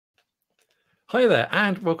Hi there,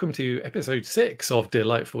 and welcome to episode 6 of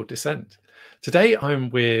Delightful Dissent. Today I'm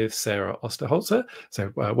with Sara Osterholzer. So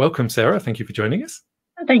welcome, Sara. Thank you for joining us.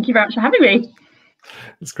 Thank you very much for having me.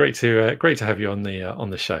 It's great to have you on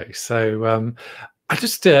the show. So I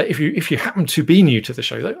just if you happen to be new to the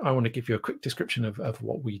show, though, I want to give you a quick description of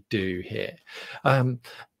what we do here.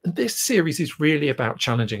 This series is really about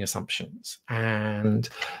challenging assumptions, and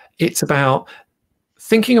it's about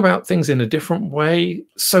thinking about things in a different way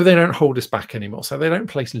so they don't hold us back anymore, so they don't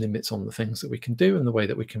place limits on the things that we can do and the way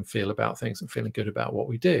that we can feel about things and feeling good about what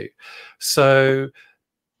we do. So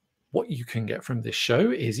what you can get from this show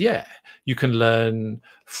is, you can learn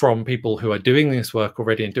from people who are doing this work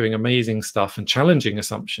already and doing amazing stuff and challenging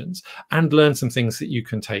assumptions, and learn some things that you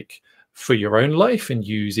can take for your own life and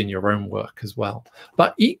use in your own work as well.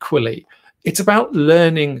 But equally, it's about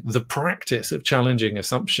learning the practice of challenging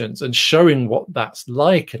assumptions and showing what that's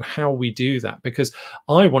like and how we do that, because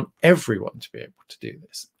I want everyone to be able to do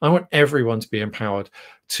this. I want everyone to be empowered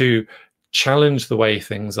to challenge the way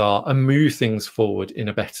things are and move things forward in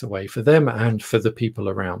a better way for them and for the people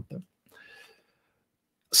around them.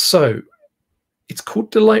 So it's called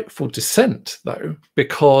Delightful Dissent, though,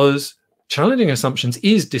 because challenging assumptions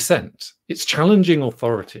is dissent. It's challenging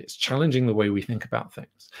authority. It's challenging the way we think about things.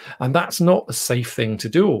 And that's not a safe thing to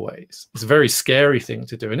do always. It's a very scary thing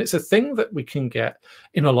to do. And it's a thing that we can get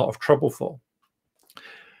in a lot of trouble for.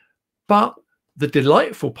 But the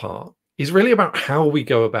delightful part is really about how we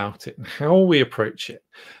go about it and how we approach it.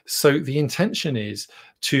 So the intention is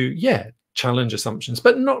to, challenge assumptions,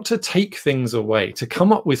 but not to take things away, to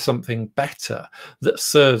come up with something better that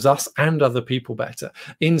serves us and other people better,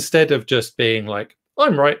 instead of just being like,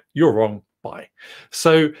 I'm right, you're wrong, bye.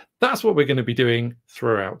 So that's what we're going to be doing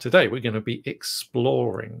throughout today. We're going to be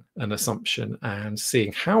exploring an assumption and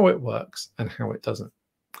seeing how it works and how it doesn't.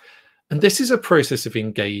 And this is a process of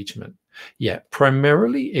engagement.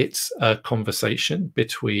 Primarily it's a conversation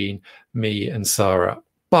between me and Sara,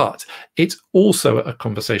 but it's also a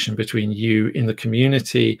conversation between you in the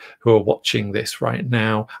community who are watching this right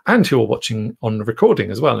now and who are watching on the recording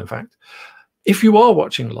as well, in fact. If you are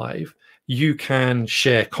watching live, you can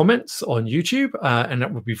share comments on YouTube, and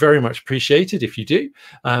that would be very much appreciated if you do.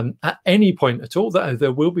 At any point at all,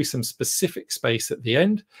 there will be some specific space at the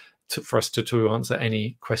end for us to answer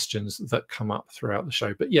any questions that come up throughout the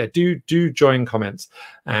show. But do join comments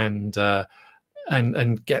and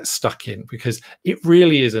get stuck in, because it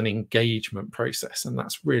really is an engagement process, and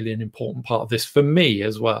that's really an important part of this for me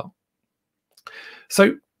as well.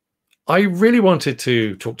 So I really wanted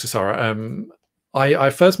to talk to Sara. I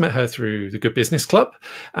first met her through the Good Business Club,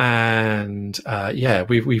 and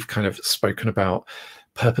we've kind of spoken about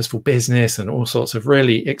purposeful business and all sorts of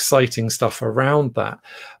really exciting stuff around that.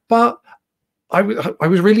 But I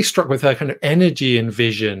was really struck with her kind of energy and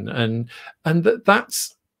vision, and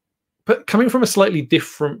that's but coming from a slightly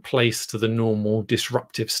different place to the normal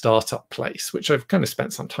disruptive startup place, which I've kind of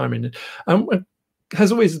spent some time in,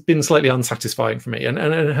 has always been slightly unsatisfying for me. And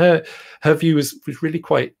her view was really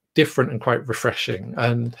quite different and quite refreshing.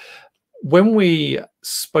 And when we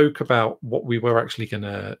spoke about what we were actually going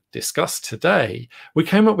to discuss today, we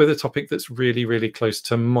came up with a topic that's really, really close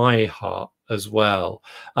to my heart as well,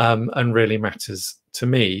 and really matters to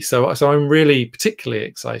me. So I'm really particularly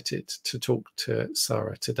excited to talk to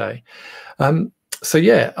Sara today. I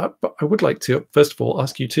would like to, first of all,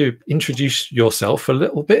 ask you to introduce yourself a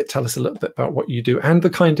little bit. Tell us a little bit about what you do and the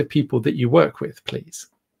kind of people that you work with, please.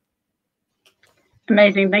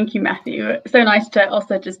 Amazing, thank you, Matthew. So nice to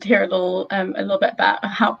also just hear a little bit about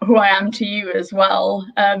who I am to you as well.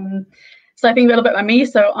 So I think a little bit about me.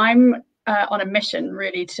 So I'm on a mission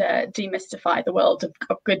really to demystify the world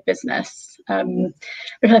of good business, because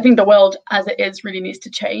I think the world as it is really needs to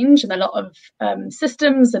change, and a lot of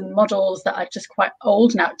systems and models that are just quite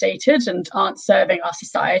old and outdated and aren't serving our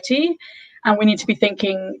society. And we need to be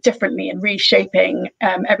thinking differently and reshaping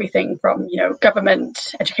everything from,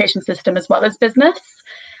 government, education system, as well as business.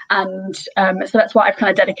 And so that's why I've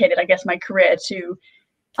kind of dedicated, I guess, my career to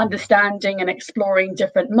understanding and exploring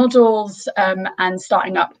different models and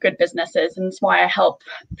starting up good businesses. And it's why I help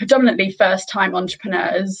predominantly first-time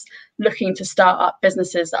entrepreneurs looking to start up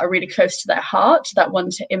businesses that are really close to their heart, that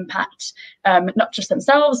want to impact not just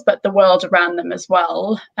themselves, but the world around them as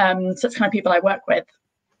well. So it's kind of people I work with.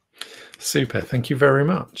 Super, thank you very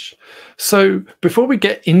much. So before we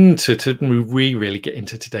get into we really get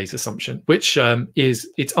into today's assumption, which is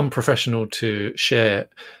it's unprofessional to share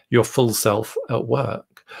your full self at work.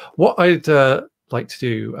 What I'd like to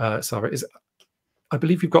do, Sara, is I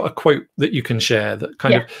believe you've got a quote that you can share that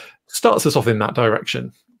kind of starts us off in that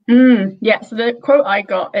direction. Yeah, so the quote I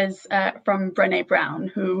got is from Brené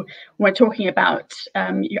Brown, who, when we're talking about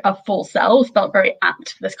our full selves, felt very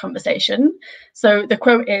apt for this conversation. So the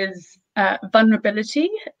quote is, vulnerability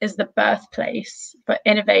is the birthplace for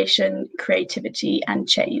innovation, creativity, and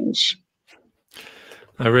change.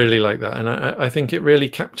 I really like that. And I think it really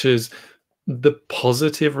captures the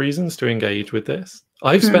positive reasons to engage with this.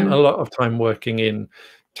 I've spent a lot of time working in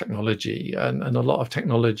technology, and a lot of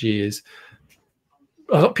technology is,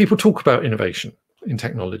 a lot of people talk about innovation in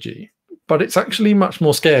technology, but it's actually much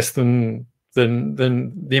more scarce than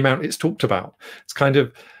the amount it's talked about. It's kind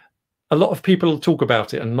of, a lot of people talk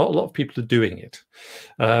about it and not a lot of people are doing it.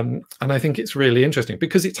 And I think it's really interesting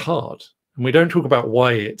because it's hard. And we don't talk about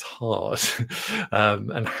why it's hard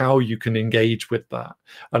and how you can engage with that.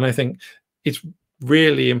 And I think it's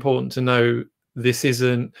really important to know this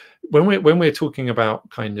isn't, when we're talking about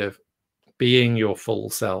kind of being your full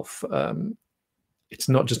self, it's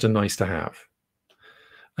not just a nice to have.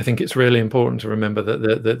 I think it's really important to remember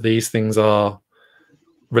that these things are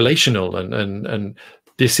relational, and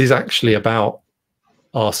this is actually about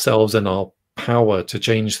ourselves and our power to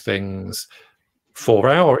change things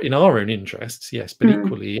in our own interests, yes, but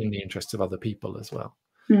equally in the interests of other people as well.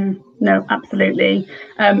 No, absolutely.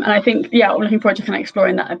 And I think, yeah, I'm looking forward to kind of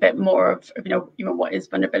exploring that a bit more of you know what is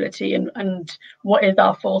vulnerability, and what is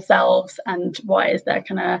our full selves, and why is there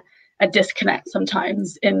kind of a disconnect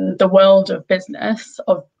sometimes in the world of business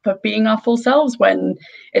of being our full selves, when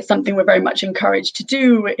it's something we're very much encouraged to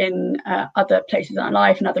do in other places in our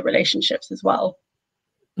life and other relationships as well.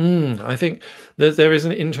 I think there is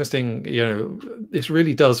an interesting, this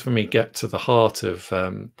really does for me get to the heart of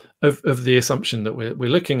the assumption that we're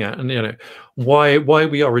looking at, and why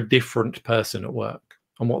we are a different person at work,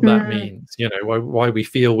 and what that means, why we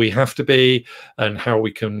feel we have to be, and how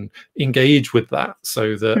we can engage with that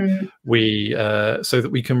so that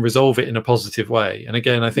we can resolve it in a positive way. And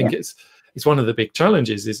again, I think it's one of the big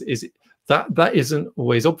challenges is that isn't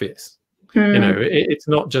always obvious. It's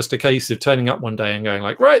not just a case of turning up one day and going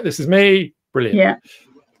like, right, this is me, brilliant.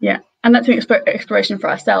 Yeah, and that's an exploration for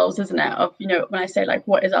ourselves, isn't it? Of when I say like,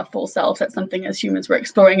 what is our full self, that's something as humans we're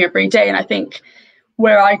exploring every day. And I think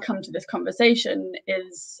where I come to this conversation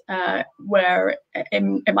is where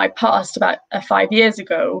in my past, about 5 years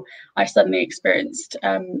ago, I suddenly experienced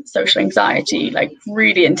social anxiety, like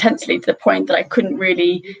really intensely, to the point that I couldn't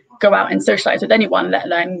really go out and socialize with anyone, let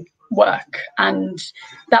alone work. And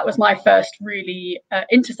that was my first really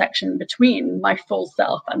intersection between my full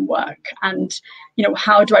self and work. And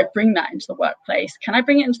how do I bring that into the workplace? Can I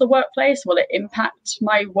bring it into the workplace? Will it impact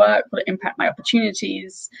my work? Will it impact my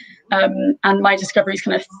opportunities? And my discovery is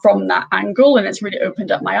kind of from that angle, and it's really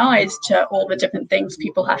opened up my eyes to all the different things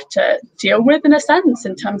people have to deal with, in a sense,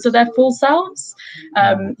 in terms of their full selves.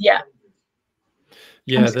 I'm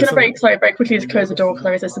just going to very quickly just close the door because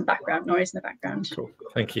there is some background noise in the background. Cool,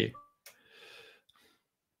 thank you.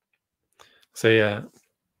 So yeah,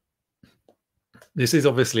 this is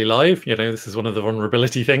obviously live. This is one of the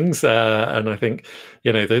vulnerability things, and I think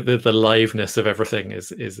the liveness of everything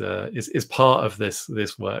is part of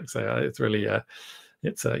this work. So it's really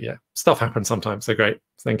stuff happens sometimes. So great,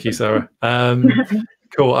 thank you, Sarah.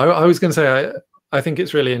 Cool. I was going to say I think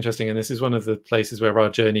it's really interesting, and this is one of the places where our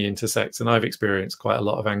journey intersects, and I've experienced quite a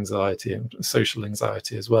lot of anxiety and social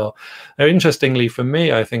anxiety as well. Now, interestingly for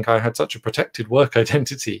me, I think I had such a protected work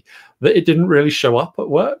identity that it didn't really show up at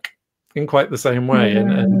work in quite the same way.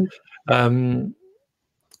 And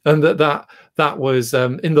that was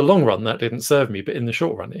in the long run that didn't serve me, but in the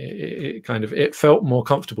short run it felt more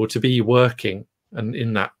comfortable to be working and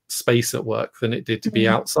in that space at work than it did to be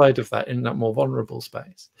outside of that, in that more vulnerable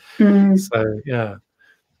space. So yeah,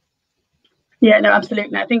 no,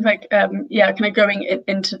 absolutely. I think kind of going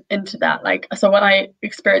into that, like, so when I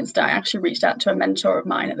experienced it, I actually reached out to a mentor of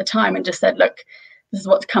mine at the time and just said, look, this is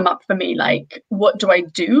what's come up for me, like, what do I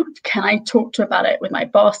do? Can I talk about it with my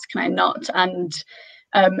boss? Can I not? And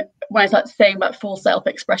when I started saying about full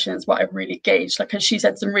self-expression is what I really gauged, like, because she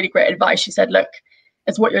said some really great advice. She said, look,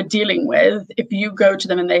 it's what you're dealing with. If you go to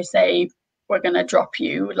them and they say, we're going to drop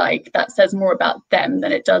you, like, that says more about them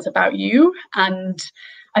than it does about you. And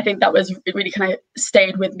I think that was, it really kind of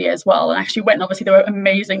stayed with me as well. And actually went, obviously they were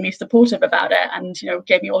amazingly supportive about it, and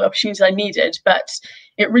gave me all the opportunities I needed. But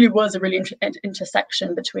it really was a really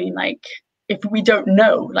intersection between, like, if we don't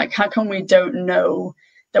know, like, how come we don't know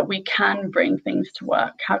that we can bring things to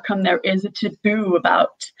work? How come there is a taboo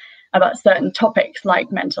about certain topics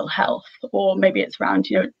like mental health, or maybe it's around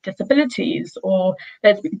disabilities, or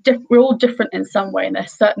we're all different in some way, and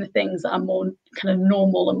there's certain things that are more kind of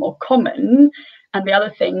normal and more common, and the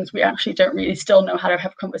other things we actually don't really still know how to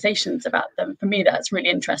have conversations about them. For me, that's really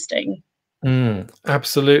interesting.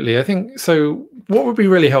 Absolutely. I think so. What would be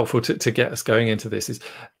really helpful to get us going into this is,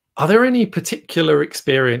 are there any particular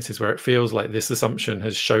experiences where it feels like this assumption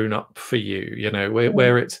has shown up for you, you know,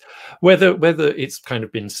 where it's whether it's kind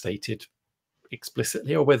of been stated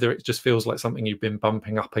explicitly, or whether it just feels like something you've been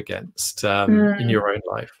bumping up against in your own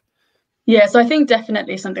life? Yeah, so I think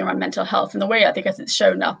definitely something around mental health, and the way I think as it's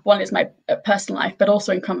shown up, one is my personal life, but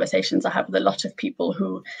also in conversations I have with a lot of people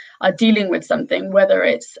who are dealing with something, whether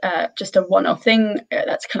it's just a one-off thing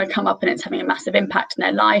that's kind of come up and it's having a massive impact in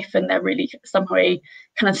their life, and they're really somehow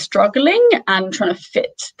kind of struggling and trying to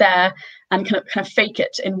fit there and kind of fake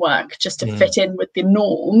it in work just to fit in with the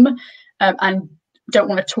norm, and don't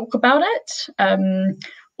want to talk about it.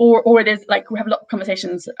 Or it is like we have a lot of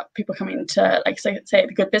conversations, people coming to like say at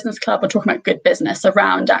the Good Business Club, or talking about good business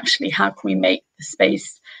around actually how can we make the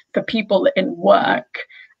space for people in work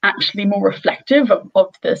actually more reflective of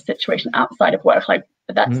the situation outside of work. Like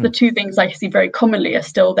that's the two things I see very commonly are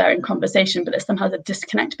still there in conversation, but there's somehow a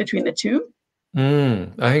disconnect between the two. I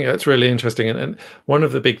think that's really interesting, and one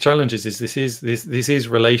of the big challenges is this is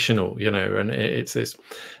relational, you know, and it's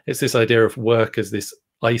this idea of work as this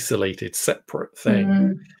isolated, separate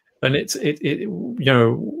thing, and it you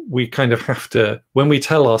know, we kind of have to, when we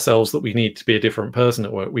tell ourselves that we need to be a different person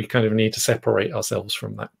at work, we kind of need to separate ourselves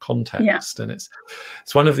from that context. And it's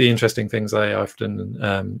one of the interesting things I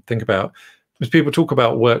often think about. As people talk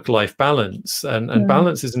about work-life balance, and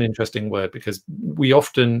balance is an interesting word, because we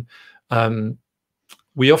often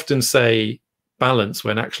say balance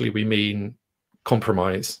when actually we mean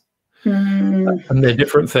compromise, and they're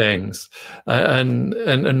different things.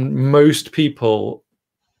 And most people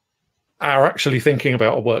are actually thinking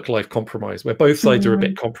about a work-life compromise where both sides are a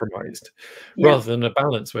bit compromised, rather than a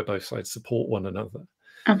balance where both sides support one another.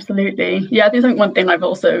 Absolutely. Yeah, I think one thing I've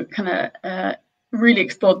also kind of really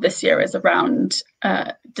explored this year is around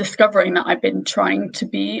discovering that I've been trying to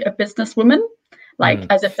be a businesswoman, like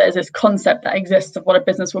as if there's this concept that exists of what a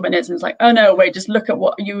businesswoman is, and it's like, oh no, wait, just look at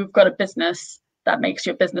what you've got, a business that makes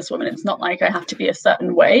you a businesswoman. It's not like I have to be a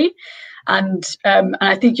certain way. And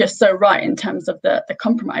I think you're so right in terms of the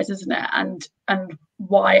compromise, isn't it? And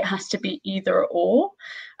why it has to be either or.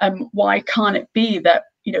 Why can't it be that,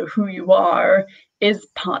 you know, who you are is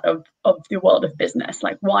part of the world of business?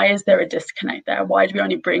 Like, why is there a disconnect there? Why do we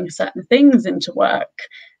only bring certain things into work,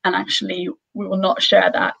 and actually we will not share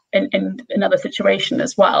that in another situation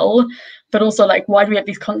as well? But also, like, why do we have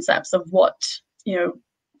these concepts of what, you know,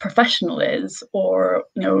 professional is, or,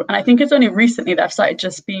 you know, and I think it's only recently that I've started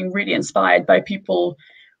just being really inspired by people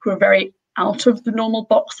who are very out of the normal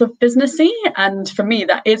box of businessy, and for me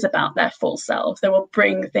that is about their full self. They will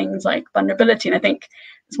bring things like vulnerability, and I think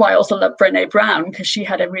that's why I also love Brené Brown, because she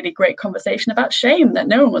had a really great conversation about shame that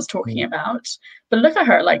no one was talking about. But look at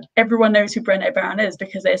her, like everyone knows who Brené Brown is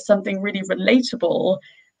because there's something really relatable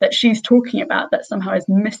that she's talking about that somehow is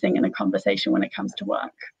missing in a conversation when it comes to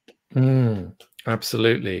work.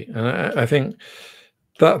 Absolutely. And I think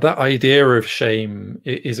that idea of shame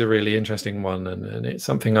is a really interesting one, and it's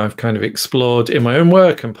something I've kind of explored in my own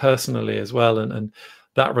work and personally as well, and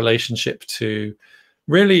that relationship to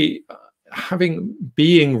really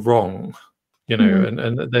being wrong, you know,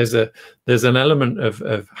 and there's an element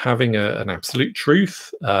of having an absolute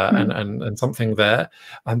truth and something there,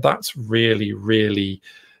 and that's really, really,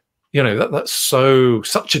 you know, that's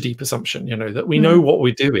such a deep assumption, you know, that we know what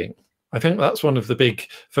we're doing. I think that's one of the big,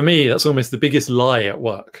 for me, that's almost the biggest lie at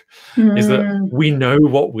work, is that we know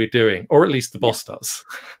what we're doing, or at least the boss does.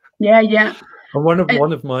 Yeah. And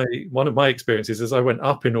one of my experiences as I went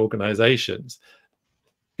up in organizations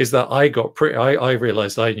is that I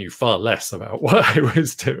realized I knew far less about what I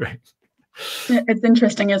was doing. It's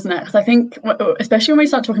interesting, isn't it? Because I think, especially when we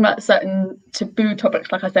start talking about certain taboo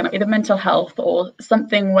topics, like I said, either mental health or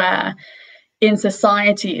something where in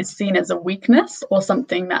society is seen as a weakness or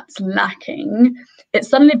something that's lacking, it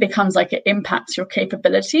suddenly becomes like it impacts your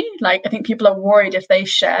capability. Like, I think people are worried if they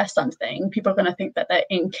share something, people are going to think that they're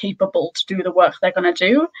incapable to do the work they're going to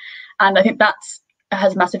do. And I think that's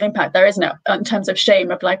has massive impact there, isn't it, in terms of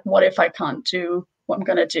shame of like, what if I can't do what I'm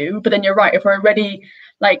going to do? But then you're right, if we're already,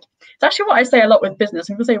 like, it's actually what I say a lot with business.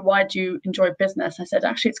 People say, why do you enjoy business? I said,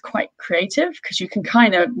 actually, it's quite creative because you can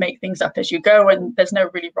kind of make things up as you go and there's no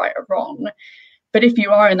really right or wrong. But if you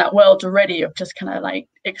are in that world already of just kind of like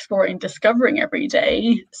exploring, discovering every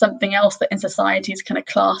day, something else that in society is kind of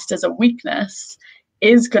classed as a weakness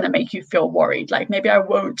is going to make you feel worried. Like, maybe I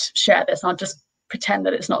won't share this, I'll just pretend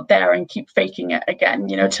that it's not there and keep faking it again,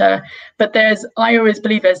 you know, but I always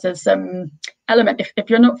believe there's some element, if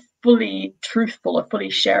you're not fully truthful or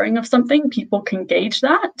fully sharing of something, people can gauge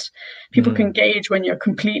that. People can gauge when you're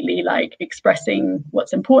completely like expressing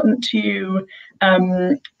what's important to you,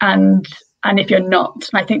 and if you're not.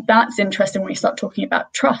 And I think that's interesting when we start talking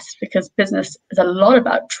about trust, because business is a lot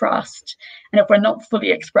about trust. And if we're not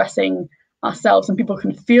fully expressing ourselves and people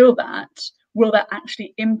can feel that, will that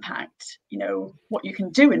actually impact, you know, what you can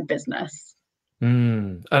do in business?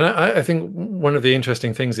 And I think one of the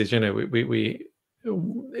interesting things is, you know,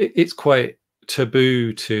 it's quite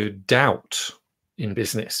taboo to doubt in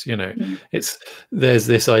business. You know, there's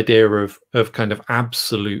this idea of kind of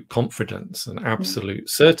absolute confidence and absolute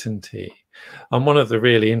certainty. And one of the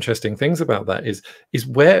really interesting things about that is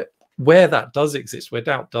where that does exist, where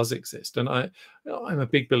doubt does exist. And I'm a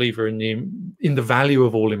big believer in the value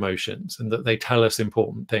of all emotions, and that they tell us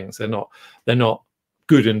important things. They're not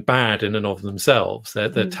good and bad in and of themselves.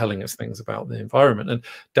 They're telling us things about the environment. And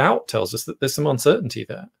doubt tells us that there's some uncertainty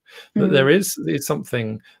there, that there is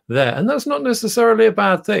something there, and that's not necessarily a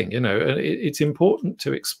bad thing. You know, it's important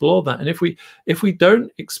to explore that. And if we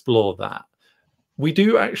don't explore that, we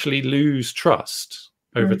do actually lose trust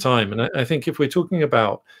over time. And I think if we're talking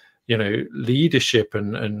about, you know, leadership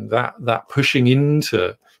and that pushing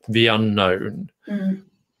into the unknown,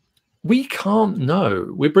 we can't know.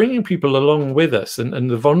 We're bringing people along with us, and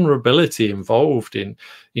the vulnerability involved in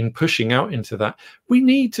pushing out into that. We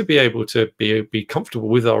need to be able to be comfortable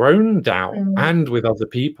with our own doubt and with other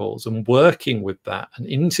people's, and working with that and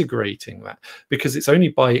integrating that, because it's only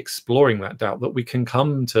by exploring that doubt that we can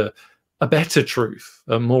come to a better truth,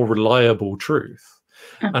 a more reliable truth.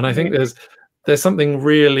 And I think there's something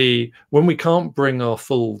really, when we can't bring our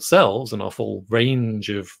full selves and our full range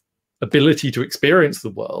of ability to experience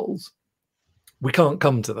the world, we can't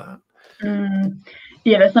come to that.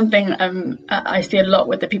 Yeah, there's something I see a lot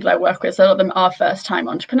with the people I work with. So a lot of them are first-time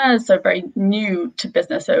entrepreneurs, so very new to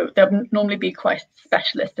business. So they'll normally be quite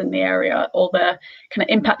specialist in the area, or the kind of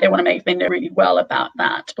impact they want to make, they know really well about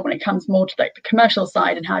that. But when it comes more to like the commercial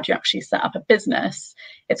side and how do you actually set up a business,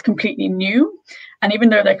 it's completely new. And even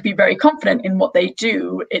though they could be very confident in what they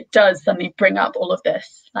do, it does suddenly bring up all of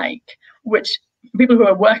this, like, which people who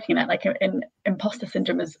are working at, like, in imposter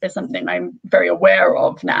syndrome is something I'm very aware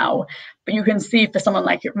of now. But you can see for someone,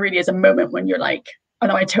 like, it really is a moment when you're like, oh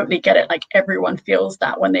no, I totally get it. Like, everyone feels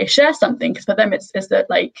that when they share something, because for them it's that,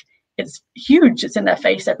 like, it's huge, it's in their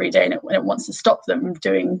face every day, and it wants to stop them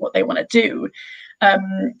doing what they want to do.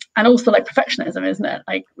 And also, like, perfectionism, isn't it?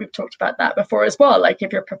 Like, we've talked about that before as well. Like,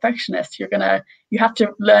 if you're a perfectionist, you have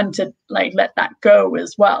to learn to, like, let that go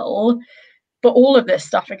as well. But all of this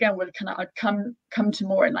stuff, again, would kind of come to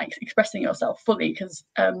more in, like, expressing yourself fully, because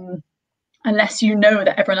unless you know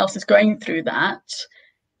that everyone else is going through that,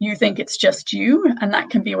 you think it's just you. And that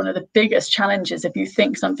can be one of the biggest challenges. If you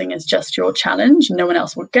think something is just your challenge, no one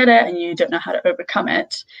else will get it, and you don't know how to overcome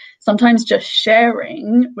it. Sometimes just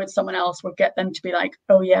sharing with someone else will get them to be like,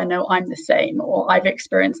 oh yeah, no, I'm the same, or I've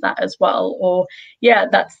experienced that as well, or yeah,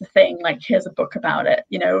 that's the thing, like, here's a book about it.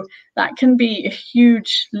 You know, that can be a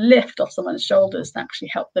huge lift off someone's shoulders to actually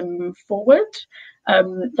help them move forward.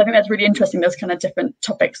 So I think that's really interesting, those kind of different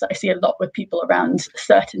topics that I see a lot with people around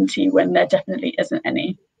certainty when there definitely isn't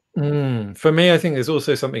any. For me, I think there's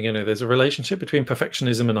also something, you know, there's a relationship between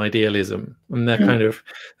perfectionism and idealism, and they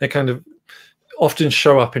kind of often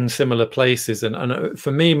show up in similar places. And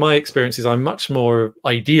for me, my experience is I'm much more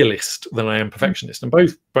idealist than I am perfectionist, and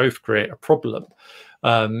both create a problem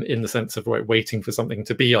in the sense of waiting for something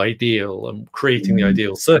to be ideal and creating the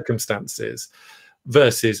ideal circumstances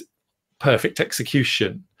versus perfect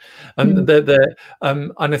execution. And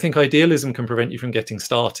and I think idealism can prevent you from getting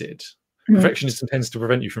started. Perfectionism tends to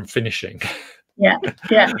prevent you from finishing. Yeah.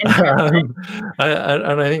 And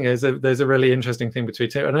I think there's a really interesting thing between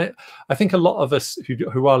two. And I think a lot of us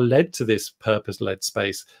who are led to this purpose-led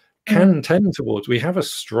space can tend towards, we have a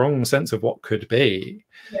strong sense of what could be.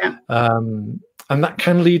 And that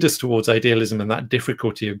can lead us towards idealism and that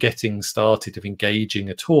difficulty of getting started, of engaging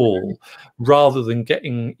at all, rather than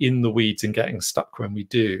getting in the weeds and getting stuck when we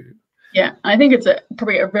do. Yeah, I think it's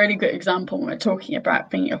probably a really good example when we're talking about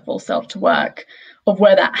bringing your full self to work, of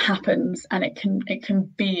where that happens, and it can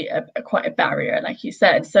be quite a barrier, like you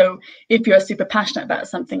said. So if you're super passionate about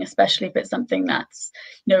something, especially if it's something that's,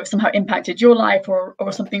 you know, somehow impacted your life, or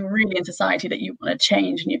something really in society that you want to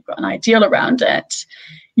change, and you've got an ideal around it,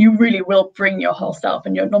 you really will bring your whole self,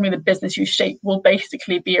 and normally the business you shape will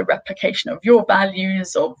basically be a replication of your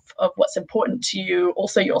values, of what's important to you,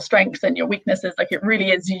 also your strengths and your weaknesses. Like, it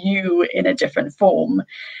really is you in a different form.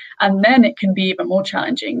 And then it can be even more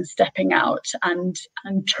challenging stepping out and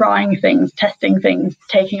trying things, testing things,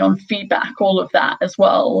 taking on feedback. All of that as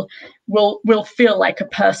well will feel like a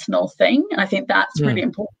personal thing. And I think that's really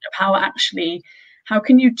important, of how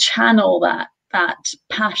can you channel that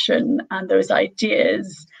passion and those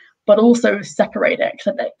ideas, but also separate it.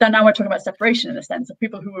 So then now we're talking about separation in a sense of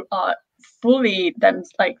people who are fully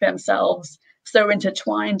themselves, so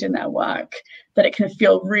intertwined in their work that it can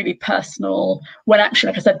feel really personal, when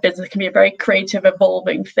actually, like I said, business can be a very creative,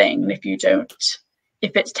 evolving thing. And if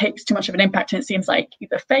it takes too much of an impact and it seems like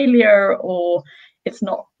either failure or it's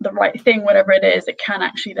not the right thing, whatever it is, it can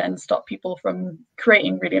actually then stop people from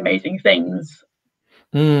creating really amazing things.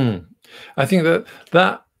 I think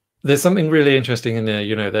that there's something really interesting in there.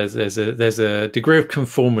 You know, there's a degree of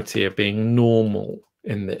conformity of being normal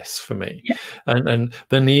in this for me, and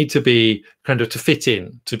the need to be kind of to fit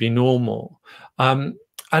in, to be normal. And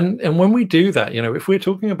when we do that, you know, if we're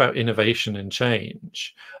talking about innovation and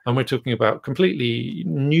change, and we're talking about completely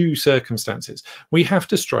new circumstances, we have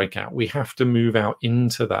to strike out. We have to move out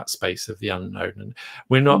into that space of the unknown, and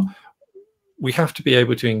we're not. We have to be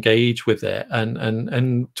able to engage with it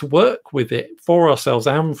and to work with it for ourselves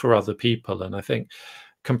and for other people. And I think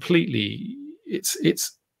completely,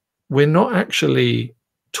 we're not actually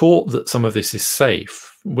taught that some of this is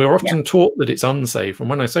safe. We're often taught that it's unsafe.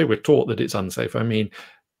 And when I say we're taught that it's unsafe, I mean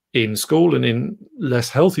in school and in less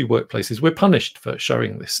healthy workplaces, we're punished for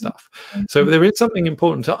showing this stuff. So there is something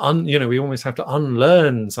important to we almost have to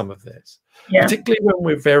unlearn some of this. Particularly when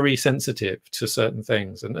we're very sensitive to certain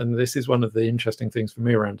things. And this is one of the interesting things for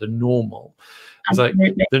me around the normal. It's like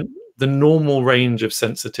the normal range of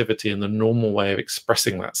sensitivity and the normal way of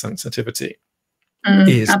expressing that sensitivity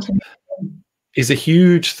is a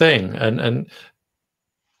huge thing. And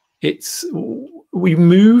we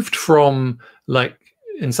moved from, like,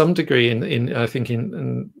 in some degree, I think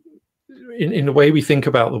in the way we think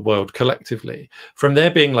about the world collectively, from there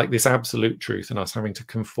being like this absolute truth and us having to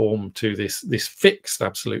conform to this fixed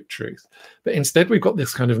absolute truth, but instead we've got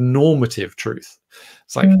this kind of normative truth.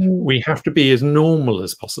 It's like we have to be as normal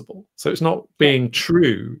as possible. So it's not being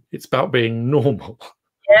true, it's about being normal.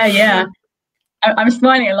 I'm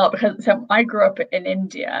smiling a lot because I grew up in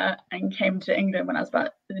India and came to England when I was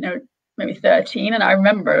about maybe 13, and I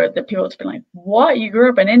remember that people would be like, what, you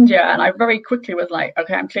grew up in India? And I very quickly was like,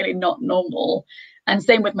 okay, I'm clearly not normal. And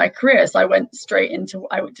same with my career. So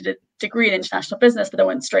I did a degree in international business, but I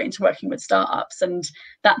went straight into working with startups, and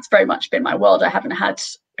that's very much been my world. I haven't had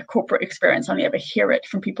a corporate experience. I only ever hear it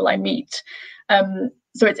from people I meet.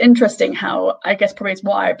 So it's interesting how, I guess probably it's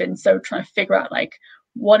why I've been so trying to figure out, like,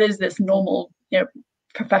 what is this normal,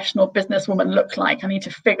 professional businesswoman look like? I need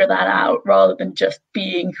to figure that out rather than just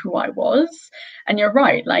being who I was. And you're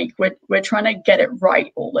right, like we're trying to get it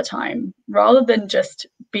right all the time rather than just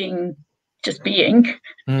being. We're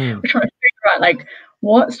trying to figure out, like,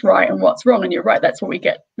 what's right and what's wrong. And you're right, that's what we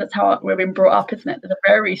get. That's how we've been brought up, isn't it? There's a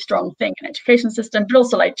very strong thing in education system, but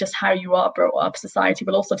also like just how you are brought up. Society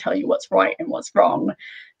will also tell you what's right and what's wrong.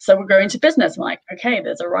 So we're going to business. I'm like, okay,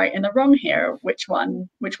 there's a right and a wrong here. Which one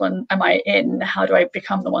am I in? How do I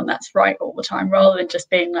become the one that's right all the time, rather than just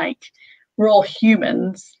being like, we're all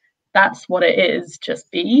humans. That's what it is. Just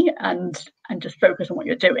be and just focus on what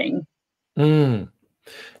you're doing.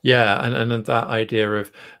 Yeah, and that idea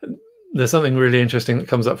of, there's something really interesting that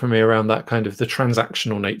comes up for me around that kind of the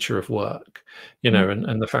transactional nature of work,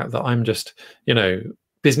 and the fact that I'm just,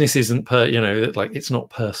 business isn't like it's not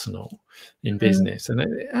personal in business, and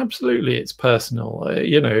absolutely it's personal.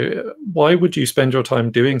 Why would you spend your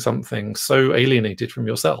time doing something so alienated from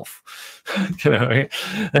yourself? I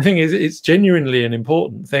think it's genuinely an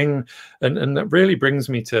important thing, and that really brings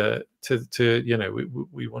me to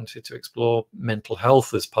we wanted to explore mental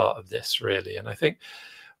health as part of this, really. And I think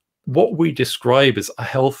what we describe as a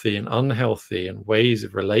healthy and unhealthy and ways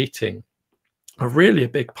of relating are really a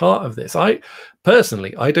big part of this. I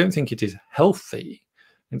don't think it is healthy.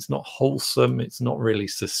 It's not wholesome. It's not really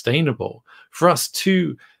sustainable for us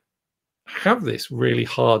to have this really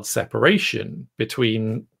hard separation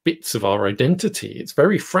between bits of our identity. It's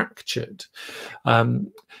very fractured.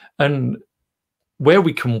 And where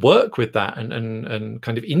we can work with that and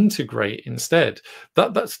kind of integrate instead,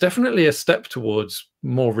 that's definitely a step towards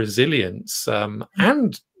more resilience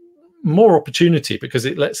and more opportunity, because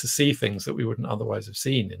it lets us see things that we wouldn't otherwise have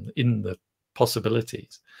seen in the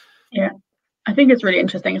possibilities. Yeah, I think it's really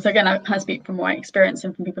interesting. So again, I kind of speak from my experience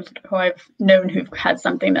and from people who I've known who've had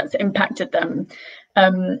something that's impacted them.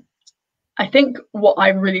 I think what I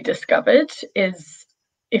really discovered is,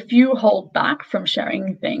 if you hold back from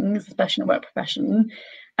sharing things, especially in a work profession,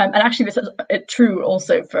 and actually this is true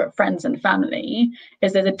also for friends and family,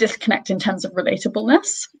 is there's a disconnect in terms of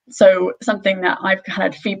relatableness. So something that I've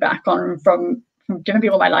had feedback on from different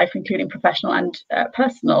people in my life, including professional and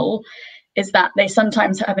personal, is that they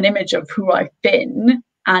sometimes have an image of who I've been,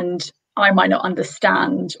 and I might not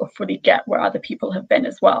understand or fully get where other people have been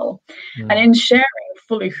as well. And in sharing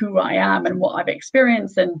fully who I am and what I've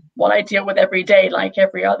experienced and what I deal with every day, like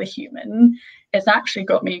every other human, it's actually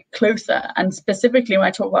got me closer. And specifically when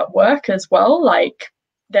I talk about work as well, like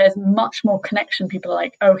there's much more connection. People are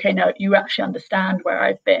like, okay, no, you actually understand where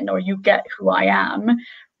I've been, or you get who I am,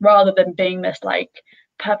 rather than being this like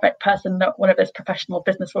perfect person that one of this professional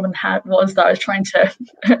businesswoman was that I was trying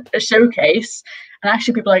to showcase. And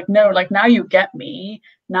actually people are like, no, like now you get me,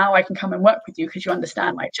 now I can come and work with you because you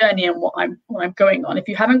understand my journey and what I'm going on. If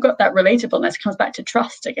you haven't got that relatableness, it comes back to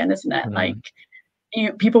trust again, isn't it? Like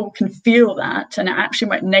people can feel that, and it actually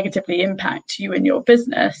might negatively impact you and your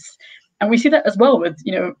business. And we see that as well with,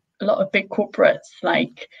 you know, a lot of big corporates.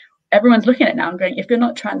 Like everyone's looking at it now and going, if you're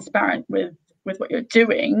not transparent with what you're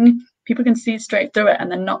doing, people can see straight through it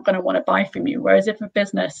and they're not going to want to buy from you. Whereas if a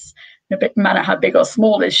business, no matter how big or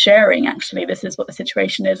small, is sharing, actually, this is what the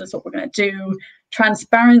situation is, this is what we're going to do.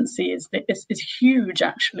 Transparency is huge,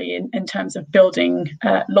 actually, in terms of building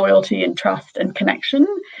loyalty and trust and connection.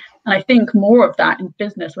 And I think more of that in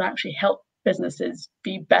business will actually help businesses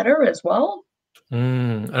be better as well.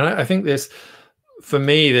 And I think for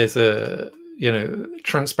me, there's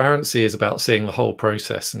transparency is about seeing the whole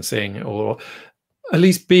process and seeing it, or at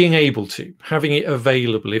least being able to, having it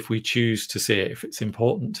available if we choose to see it, if it's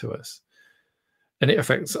important to us. And it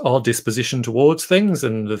affects our disposition towards things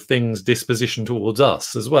and the things' disposition towards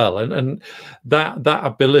us as well. And that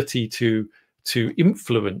ability to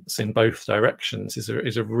influence in both directions is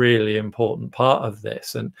a really important part of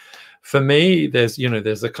this. And for me, there's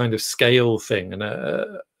a kind of scale thing and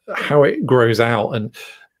how it grows out, and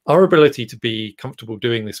our ability to be comfortable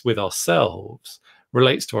doing this with ourselves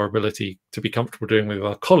relates to our ability to be comfortable doing with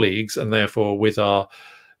our colleagues, and therefore with our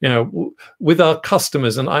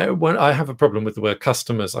customers. And when I have a problem with the word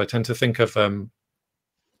customers, I tend to think of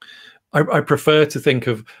I prefer to think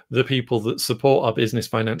of the people that support our business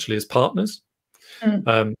financially as partners.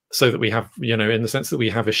 So that we have, in the sense that we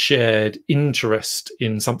have a shared interest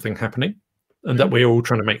in something happening, and that we're all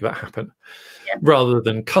trying to make that happen, rather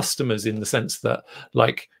than customers in the sense that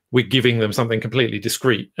like we're giving them something completely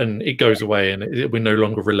discrete and it goes away and we're no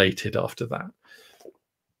longer related after that.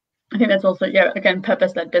 I think that's also, again,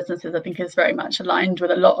 purpose-led businesses, I think, is very much aligned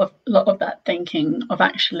with a lot of that thinking of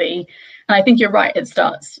actually, and I think you're right, it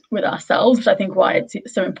starts with ourselves, which I think why it's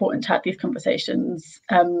so important to have these conversations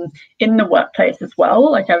in the workplace as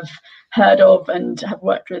well. Like I've heard of and have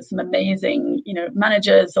worked with some amazing,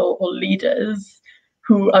 managers or leaders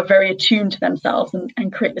who are very attuned to themselves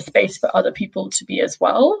and create the space for other people to be as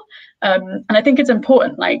well. And I think it's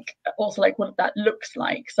important, also what that looks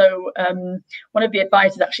like. So one of the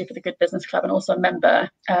advisors actually for the Good Business Club, and also a member,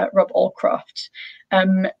 Rob Allcroft,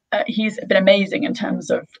 he's been amazing in terms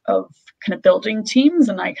of kind of building teams.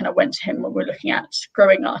 And I kind of went to him when we were looking at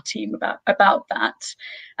growing our team about that.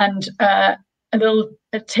 And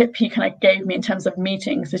a tip he kind of gave me in terms of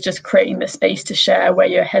meetings is just creating the space to share where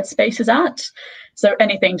your headspace is at. So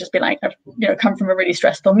anything, just be like, I've come from a really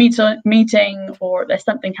stressful meeting, or there's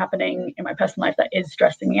something happening in my personal life that is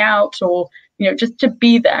stressing me out, or just to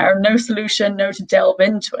be there. No solution, no to delve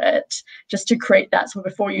into it, just to create that. So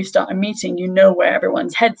before you start a meeting, where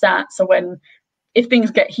everyone's head's at. So if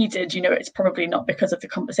things get heated, it's probably not because of the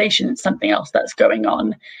conversation, it's something else that's going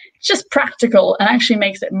on. It's just practical and actually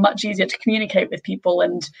makes it much easier to communicate with people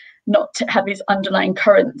and not to have these underlying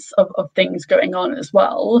currents of things going on as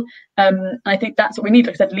well. I think that's what we need,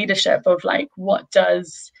 like I said, leadership of what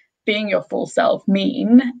does being your full self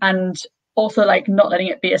mean? And also not letting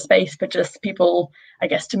it be a space for just people, I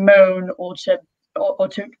guess, to moan or to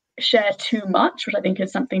share too much, which I think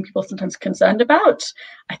is something people sometimes concerned about.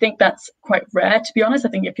 I think that's quite rare, to be honest. I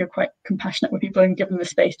think if you're quite compassionate with people and give them the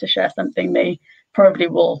space to share something, they probably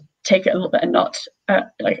will take it a little bit and not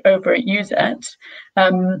overuse it.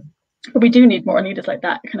 But we do need more leaders like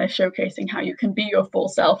that, kind of showcasing how you can be your full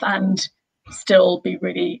self and still be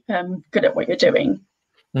really good at what you're doing.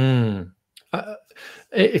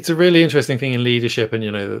 It's a really interesting thing in leadership, and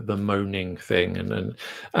the moaning thing, and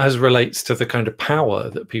as relates to the kind of power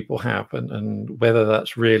that people have, and whether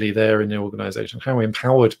that's really there in the organization, how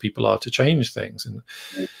empowered people are to change things, and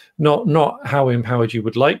not how empowered you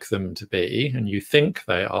would like them to be and you think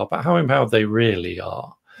they are, but how empowered they really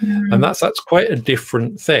are. And that's quite a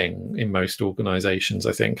different thing in most organizations.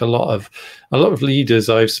 I think a lot of leaders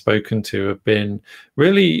I've spoken to have been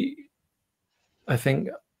really, I think,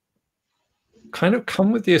 kind of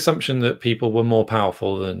come with the assumption that people were more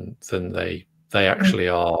powerful than they actually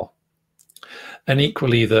are, and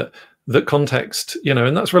equally that context,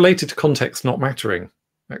 and that's related to context not mattering.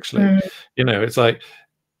 Actually, it's like,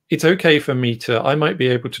 it's okay for me I might be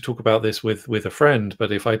able to talk about this with a friend,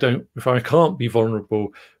 but if I can't be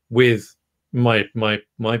vulnerable with my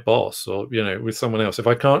boss, or with someone else, if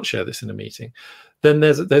I can't share this in a meeting, then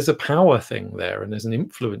there's a power thing there, and there's an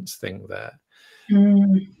influence thing there.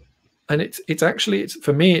 And it's actually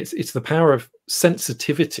for me it's the power of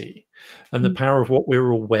sensitivity and the power of what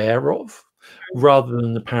we're aware of, rather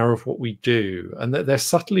than the power of what we do. And they're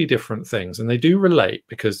subtly different things, and they do relate,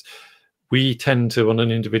 because we tend to, on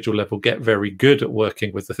an individual level, get very good at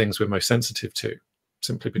working with the things we're most sensitive to,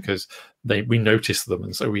 simply because we notice them,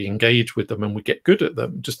 and so we engage with them, and we get good at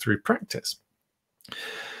them just through practice.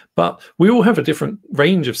 But we all have a different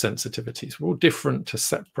range of sensitivities. We're all different to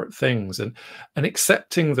separate things, and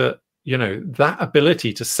accepting that, that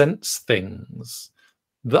ability to sense things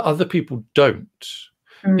that other people don't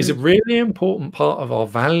is a really important part of our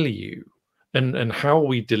value, and how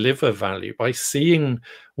we deliver value, by seeing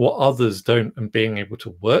what others don't and being able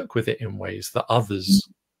to work with it in ways that others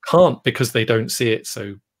can't, because they don't see it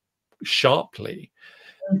so sharply,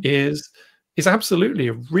 is absolutely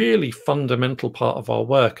a really fundamental part of our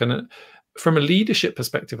work. And from a leadership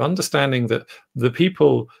perspective, understanding that the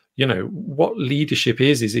people, what leadership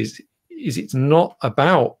is it's not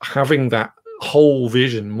about having that whole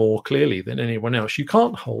vision more clearly than anyone else. You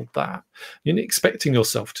can't hold that. Expecting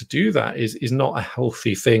yourself to do that is not a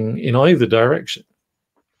healthy thing in either direction.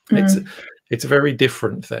 It's a very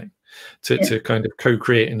different thing to kind of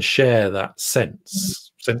co-create and share that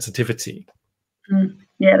sensitivity.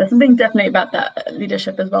 Yeah, there's something definitely about that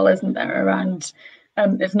leadership as well, isn't there? Around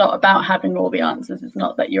it's not about having all the answers. It's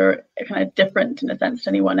not that you're kind of different in a sense to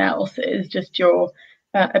anyone else. It is just your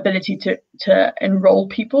ability to enroll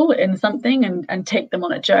people in something and take them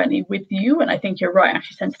on a journey with you. And I think you're right,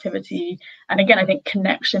 actually, sensitivity, and again, I think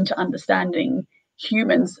connection to understanding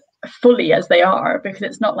humans fully as they are, because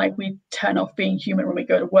it's not like we turn off being human when we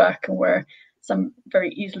go to work and we're some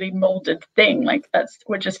very easily molded thing. Like,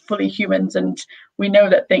 we're just fully humans, and we know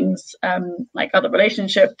that things like other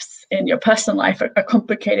relationships in your personal life are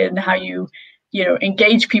complicated, and how you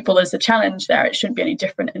engage people is a challenge there. It shouldn't be any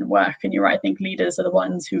different in work. And you're right, I think leaders are the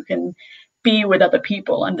ones who can be with other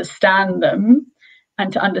people, understand them,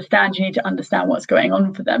 and to understand, you need to understand what's going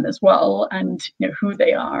on for them as well, and who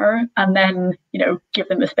they are, and then give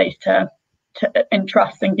them the space to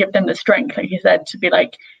entrust, and give them the strength, like you said, to be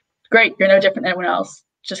like, great, you're no different than anyone else,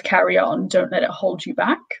 just carry on, don't let it hold you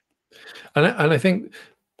back. And I think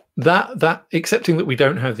that accepting that we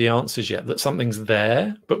don't have the answers yet, that something's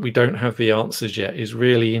there but we don't have the answers yet, is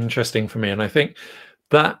really interesting for me. And I think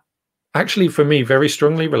that actually, for me, very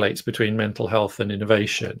strongly relates between mental health and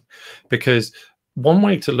innovation, because one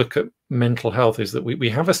way to look at mental health is that we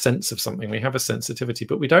have a sense of something, we have a sensitivity,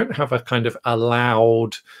 but we don't have a kind of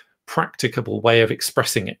allowed, practicable way of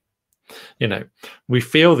expressing it. We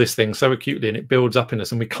feel this thing so acutely, and it builds up in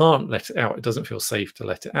us, and we can't let it out. It doesn't feel safe to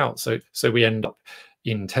let it out. So we end up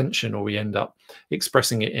in tension, or we end up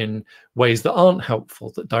expressing it in ways that aren't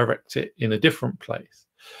helpful, that direct it in a different place.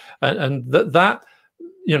 And that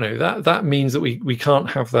means that we can't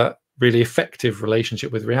have that really effective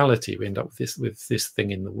relationship with reality. We end up with this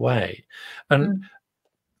thing in the way. And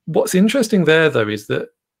what's interesting there, though, is that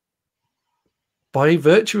by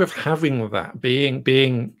virtue of having that,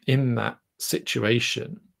 being in that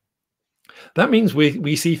situation, that means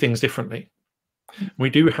we see things differently. We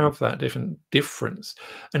do have that difference.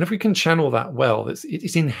 And if we can channel that well,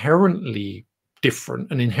 it's inherently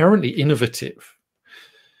different and inherently innovative.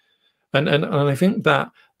 And I think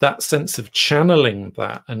that sense of channeling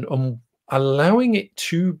that and allowing it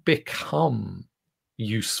to become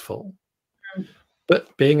useful,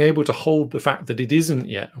 but being able to hold the fact that it isn't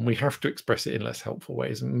yet, and we have to express it in less helpful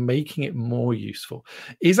ways, and making it more useful,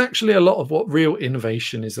 is actually a lot of what real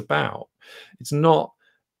innovation is about. It's not,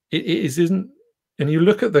 it isn't, and you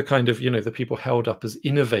look at the kind of, the people held up as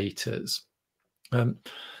innovators,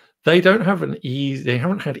 they don't have they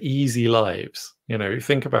haven't had easy lives. You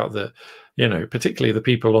think about particularly the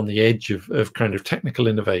people on the edge of kind of technical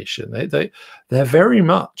innovation. They're very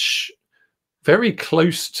much very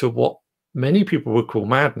close to what many people would call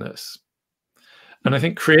madness. And I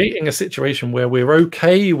think creating a situation where we're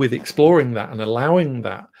okay with exploring that and allowing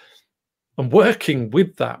that and working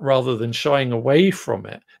with that, rather than shying away from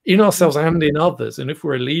it in ourselves and in others. And if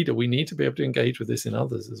we're a leader, we need to be able to engage with this in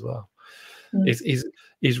others as well.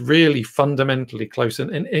 Is really fundamentally close,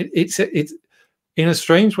 and it's in a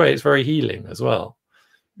strange way, it's very healing as well.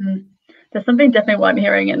 there's something definitely what I'm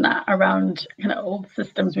hearing in that around kind of old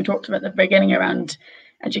systems we talked about at the beginning around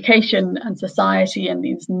education and society and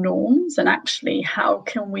these norms, and actually how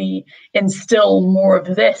can we instill more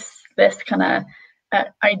of this kind of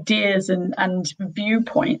ideas and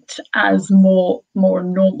viewpoint as more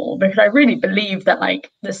normal, because I really believe that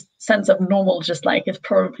like this sense of normal just like is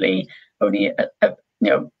probably only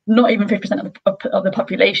not even 50% of the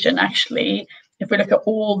population. Actually, if we look at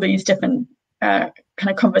all these different kind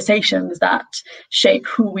of conversations that shape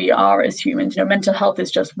who we are as humans, mental health is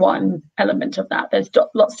just one element of that. There's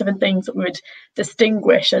lots of different things that we would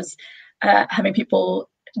distinguish as having people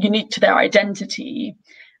unique to their identity.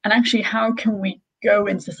 And actually, how can we go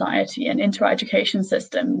in society and into our education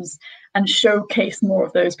systems and showcase more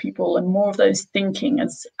of those people and more of those thinking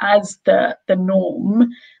as the norm,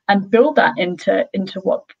 and build that into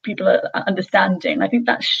what people are understanding. I think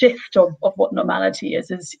that shift of what normality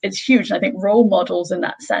is huge. And I think role models in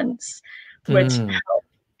that sense would help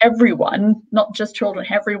everyone, not just children,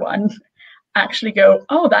 everyone actually go,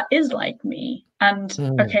 oh, that is like me. And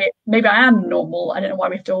okay, maybe I am normal. I don't know why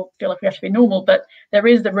we still feel like we have to be normal, but there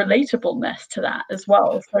is the relatableness to that as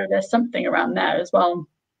well. So there's something around there as well.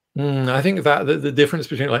 I think that the difference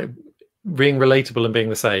between like being relatable and being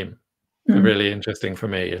the same is really interesting for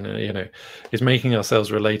me, and is making ourselves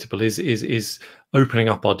relatable is opening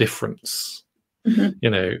up our difference.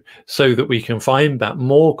 So that we can find that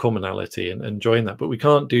more commonality and join that. But we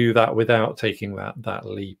can't do that without taking that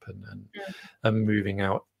leap and moving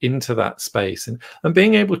out into that space. And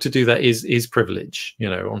being able to do that is privilege,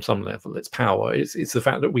 on some level. It's power. It's the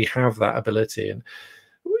fact that we have that ability. And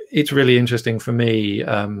it's really interesting for me.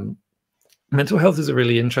 Mental health is a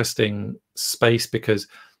really interesting space because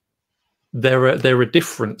there are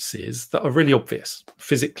differences that are really obvious,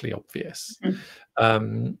 physically obvious.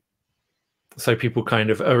 So people kind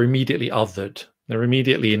of are immediately othered. They're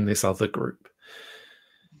immediately in this other group.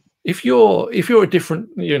 If you're a different,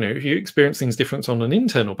 if you experience things different on an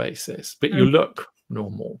internal basis, but you look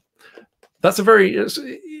normal, that's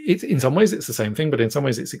it's in some ways it's the same thing, but in some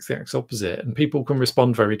ways it's the exact opposite, and people can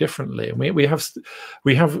respond very differently. And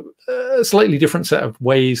we have a slightly different set of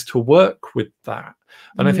ways to work with that.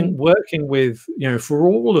 And I think working with, for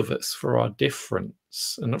all of us, for our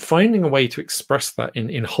difference, and finding a way to express that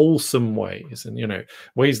in wholesome ways, and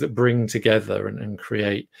ways that bring together and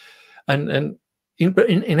create, and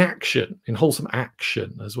in action, in wholesome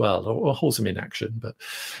action as well, or wholesome inaction, but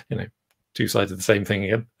two sides of the same thing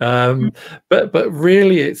again. But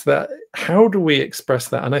really, it's that, how do we express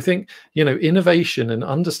that? And I think innovation and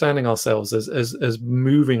understanding ourselves as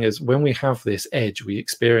moving, as when we have this edge, we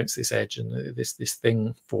experience this edge and this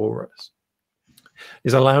thing for us,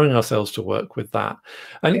 is allowing ourselves to work with that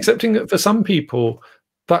and accepting that for some people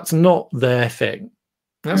that's not their thing.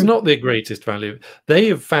 That's not their greatest value. They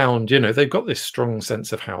have found, they've got this strong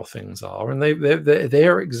sense of how things are, and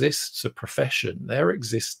there exists a profession, there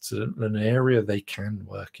exists an area they can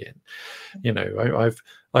work in.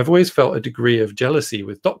 I've always felt a degree of jealousy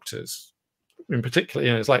with doctors, in particular.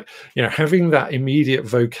 It's like having that immediate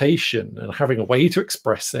vocation and having a way to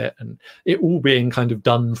express it, and it all being kind of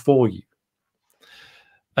done for you.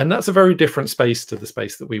 And that's a very different space to the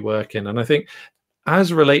space that we work in. And I think,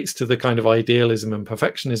 as relates to the kind of idealism and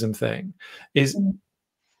perfectionism thing, is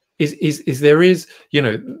there is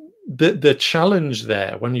the challenge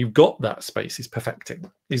there when you've got that space is perfecting,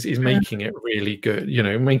 is making it really good,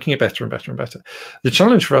 making it better and better and better. The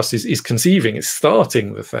challenge for us is conceiving, is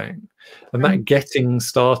starting the thing, and that getting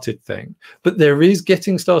started thing. But there is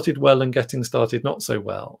getting started well and getting started not so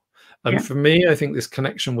well. And for me, I think this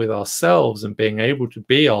connection with ourselves and being able to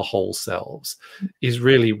be our whole selves is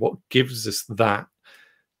really what gives us that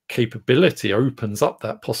capability, opens up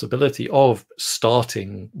that possibility of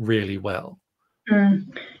starting really well. Yeah,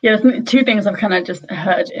 there's two things I've kind of just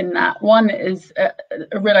heard in that. One is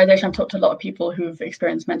a realization. I've talked to a lot of people who've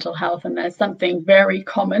experienced mental health, and there's something very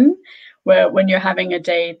common where when you're having a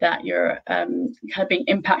day that you're kind of being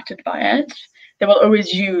impacted by it, they will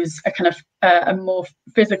always use a kind of a more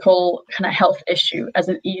physical kind of health issue as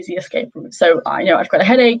an easy escape route. So I've got a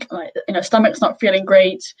headache, stomach's not feeling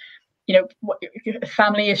great,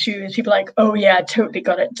 family issues, people are like, oh yeah, I totally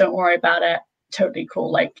got it, don't worry about it, totally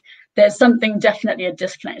cool. Like there's something, definitely a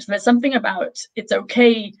disconnect. So there's something about, it's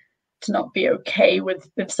okay to not be okay with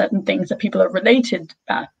certain things that people are related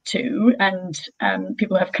to, and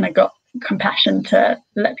people have kind of got compassion to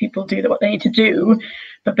let people do what they need to do.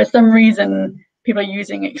 But for some reason, people are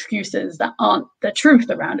using excuses that aren't the truth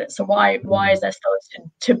around it. So why is there still a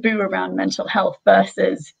taboo around mental health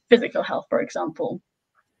versus physical health, for example?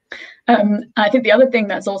 I think the other thing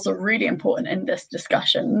that's also really important in this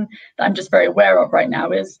discussion that I'm just very aware of right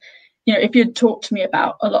now is you know, if you'd talked to me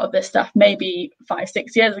about a lot of this stuff maybe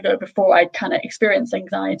 5-6 years ago, before I'd kind of experienced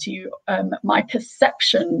anxiety, my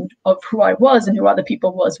perception of who I was and who other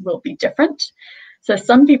people will be different. So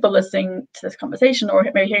some people listening to this conversation, or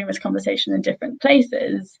maybe hearing this conversation in different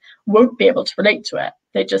places, won't be able to relate to it.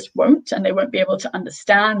 They just won't, and they won't be able to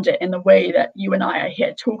understand it in the way that you and I are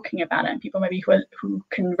here talking about it. And people maybe who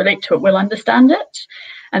can relate to it will understand it.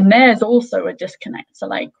 And there's also a disconnect. So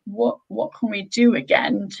like, what can we do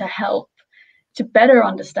again to help to better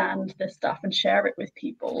understand this stuff and share it with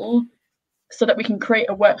people, so that we can create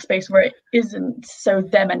a workspace where it isn't so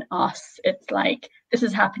them and us. It's like, this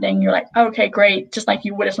is happening, you're like, okay, great. Just like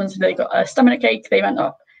you would have someone said they got a stomach ache, they might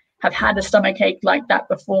not have had a stomach ache like that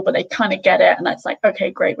before, but they kind of get it. And that's like,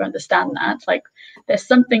 okay, great, we understand that. Like, there's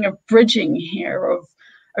something of bridging here of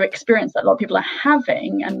experience that a lot of people are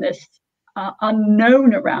having, and this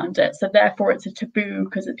unknown around it. So therefore it's a taboo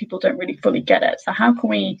because people don't really fully get it. So how can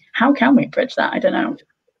we bridge that? I don't know.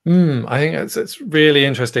 I think it's really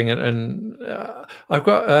interesting, and I've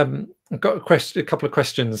got a couple of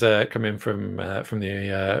questions coming from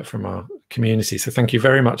our community. So thank you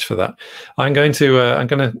very much for that. I'm going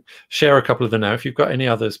to share a couple of them now. If you've got any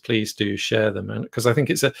others, please do share them, and because I think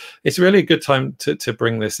it's really a good time to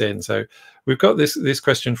bring this in. So we've got this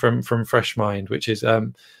question from Fresh Mind, which is,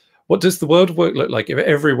 what does the world of work look like if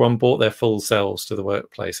everyone brought their full selves to the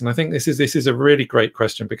workplace? And I think this is a really great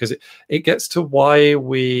question, because it gets to why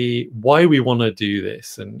we want to do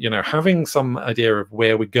this, and, you know, having some idea of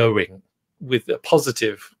where we're going with a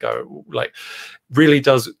positive go, like, really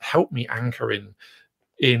does help me anchor in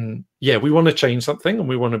yeah, we want to change something and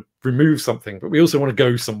we want to remove something, but we also want to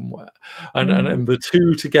go somewhere, and the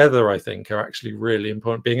two together, I think, are actually really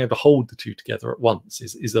important. Being able to hold the two together at once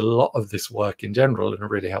is a lot of this work in general, and a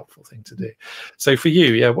really helpful thing to do. So for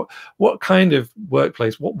you, yeah, what kind of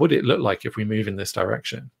workplace, what would it look like if we move in this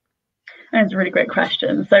direction? That's a really great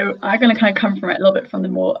question. So I'm going to kind of come from it a little bit from the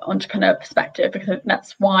more entrepreneur perspective, because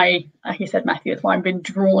that's why, like you said, Matthew, it's why I've been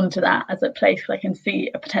drawn to that as a place where I can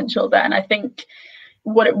see a potential there. And I think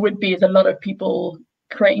what it would be is a lot of people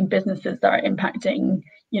creating businesses that are impacting,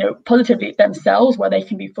 you know, positively themselves, where they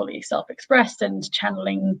can be fully self-expressed and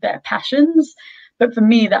channeling their passions. But for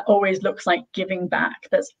me, that always looks like giving back.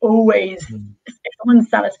 There's always, if someone's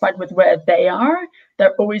satisfied with where they are,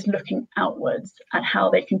 they're always looking outwards at how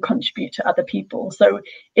they can contribute to other people. So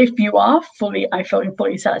if you are fully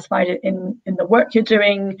satisfied in the work you're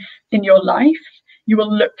doing in your life, you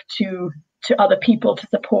will look to other people to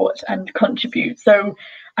support and contribute. So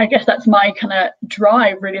I guess that's my kind of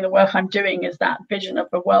drive, really, in the work I'm doing, is that vision of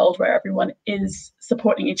a world where everyone is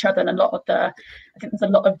supporting each other. And I think there's a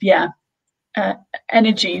lot of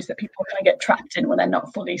energies that people kind of get trapped in when they're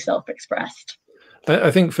not fully self-expressed.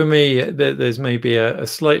 I think for me, there's maybe a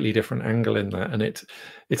slightly different angle in that, and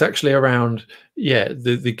it's actually around, yeah,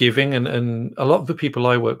 the giving, and a lot of the people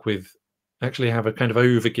I work with actually have a kind of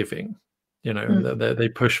over giving, you know, and they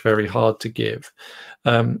push very hard to give,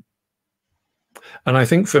 and I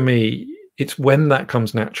think for me, it's when that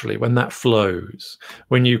comes naturally, when that flows,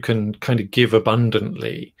 when you can kind of give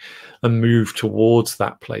abundantly and move towards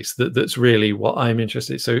that place, that's really what I'm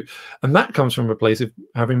interested in. So, and that comes from a place of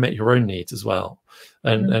having met your own needs as well.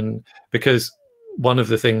 And because one of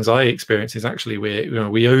the things I experience is actually we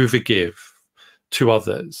overgive to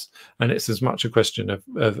others, and it's as much a question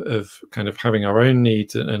of kind of having our own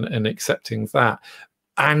needs and accepting that.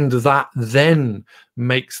 And that then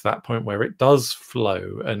makes that point where it does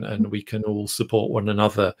flow, and we can all support one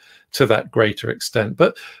another to that greater extent.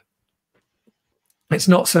 But it's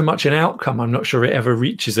not so much an outcome. I'm not sure it ever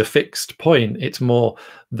reaches a fixed point. It's more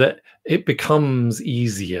that it becomes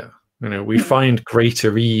easier. You know, we find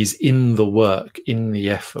greater ease in the work, in the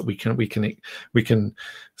effort. We can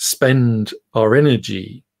spend our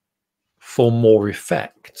energy for more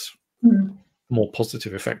effect. More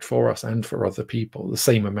positive effect for us and for other people, the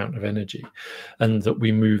same amount of energy, and that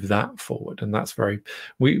we move that forward. And that's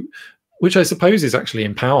which I suppose is actually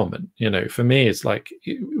empowerment. You know, for me, it's like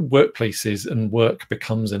workplaces and work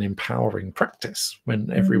becomes an empowering practice when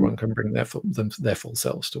everyone can bring their full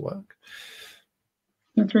selves to work.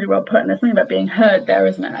 It's really well put. And there's something about being heard there,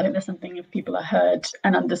 isn't it? I think there's something, if people are heard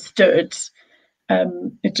and understood,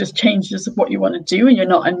 it just changes what you want to do, and you're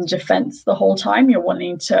not in defense the whole time. You're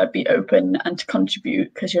wanting to be open and to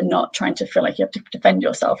contribute, because you're not trying to feel like you have to defend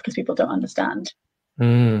yourself because people don't understand.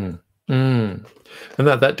 And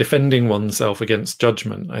that defending oneself against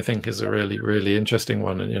judgment, I think, is a really, really interesting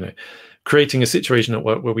one. And, you know, creating a situation at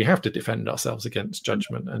work where we have to defend ourselves against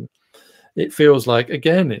judgment, and it feels like,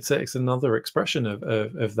 again, it's another expression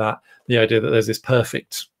of that, the idea that there's this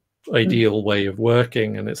perfect ideal way of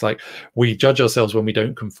working, and it's like we judge ourselves when we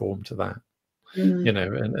don't conform to that. You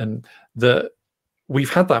know, and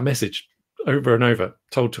we've had that message over and over,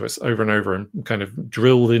 told to us over and over, and kind of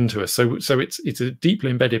drilled into us. So it's a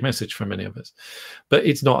deeply embedded message for many of us, but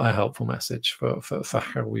it's not a helpful message for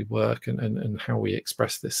how we work and how we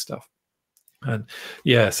express this stuff. And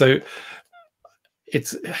yeah, so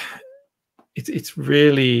it's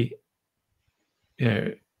really, you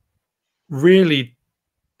know, really,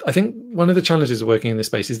 I think one of the challenges of working in this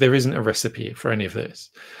space is there isn't a recipe for any of this.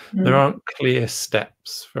 There aren't clear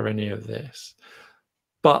steps for any of this,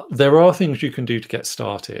 but there are things you can do to get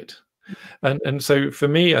started. And so for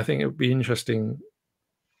me, I think it would be interesting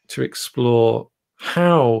to explore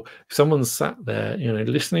how, if someone's sat there, you know,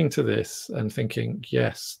 listening to this and thinking,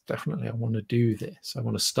 yes, definitely, I want to do this, I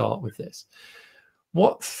want to start with this.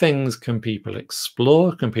 What things can people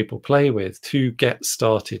explore, can people play with to get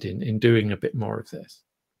started in doing a bit more of this?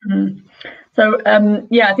 So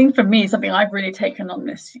yeah, I think for me, something I've really taken on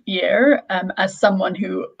this year, as someone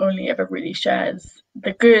who only ever really shares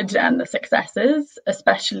the good and the successes,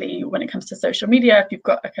 especially when it comes to social media, if you've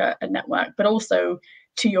got like a network, but also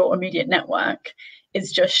to your immediate network,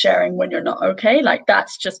 is just sharing when you're not okay. Like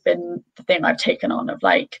that's just been the thing I've taken on, of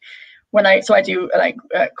like, when I do like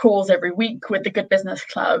calls every week with the Good Business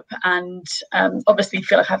Club, and obviously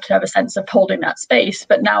feel like I have to have a sense of holding that space.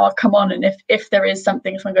 But now I've come on, and if there is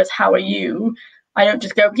something, someone goes, "How are you?" I don't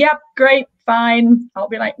just go, "Yep, great, fine." I'll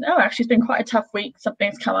be like, "No, actually, it's been quite a tough week.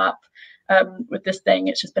 Something's come up with this thing.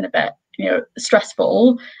 It's just been a bit, you know,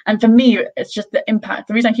 stressful." And for me, it's just the impact.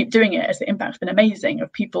 The reason I keep doing it is the impact's been amazing,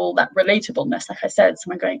 of people, that relatableness. Like I said,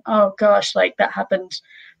 someone going, "Oh gosh, like that happened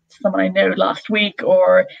to someone I know last week,"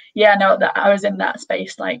 or "Yeah, no, that I was in that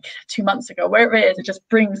space like 2 months ago." Wherever it is, it just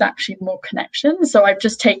brings actually more connection. So I've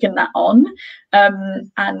just taken that on,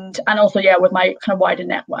 and also, yeah, with my kind of wider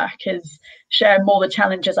network, is share more the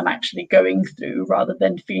challenges I'm actually going through, rather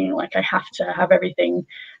than feeling like I have to have everything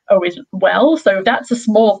always well. So that's a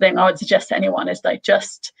small thing I would suggest to anyone, is like,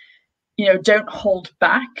 just, you know, don't hold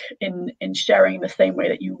back in sharing the same way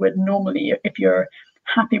that you would normally if you're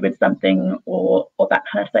happy with something, or that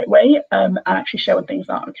kind of way, and actually share when things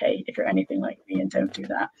aren't okay, if you're anything like me, and don't do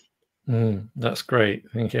that. That's great,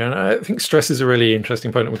 thank you. And I think stress is a really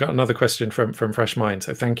interesting point. We've got another question from Fresh Mind,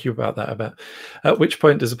 so thank you about that. About at which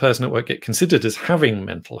point does a person at work get considered as having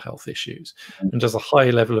mental health issues, and does a high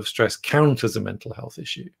level of stress count as a mental health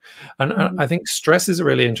issue? And I think stress is a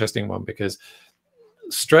really interesting one, because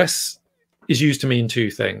stress is used to mean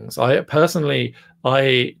two things. I personally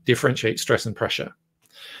differentiate stress and pressure.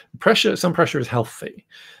 Some pressure is healthy.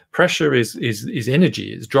 Pressure is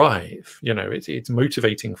energy, is drive, you know, it's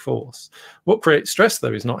motivating force. What creates stress,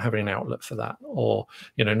 though, is not having an outlet for that, or,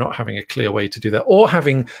 you know, not having a clear way to do that, or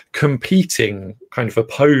having competing kind of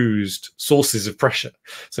opposed sources of pressure.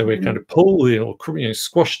 So we're kind of pulled, you know,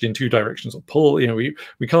 squashed in two directions, or pull, you know,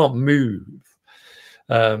 we can't move.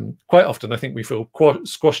 Quite often, I think we feel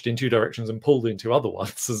squashed in two directions and pulled into other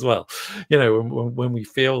ones as well, you know, when we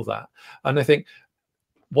feel that. And I think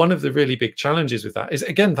one of the really big challenges with that is,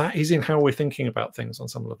 again, that is in how we're thinking about things on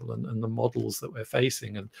some level, and the models that we're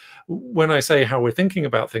facing. And when I say how we're thinking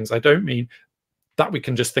about things, I don't mean that we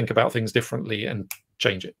can just think about things differently and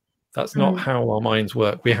change it. That's not how our minds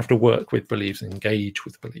work. We have to work with beliefs, engage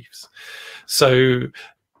with beliefs. So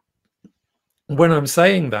when I'm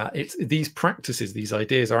saying that, it's these practices, these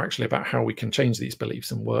ideas are actually about how we can change these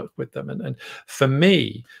beliefs and work with them. And for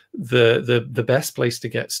me, the best place to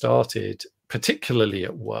get started, particularly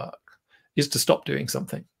at work, is to stop doing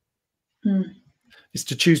something. Is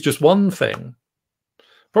to choose just one thing,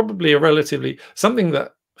 probably something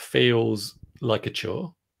that feels like a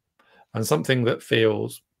chore, and something that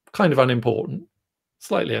feels kind of unimportant,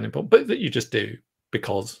 slightly unimportant, but that you just do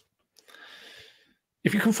because.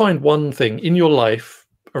 If you can find one thing in your life,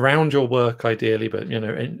 around your work ideally, but, you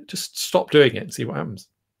know, and just stop doing it and see what happens.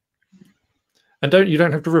 And you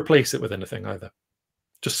don't have to replace it with anything either.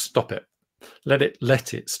 Just stop it. Let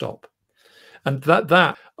it stop. And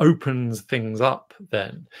that opens things up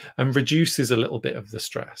then, and reduces a little bit of the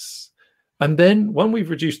stress. And then when we've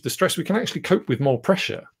reduced the stress, we can actually cope with more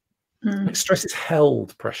pressure. Stress is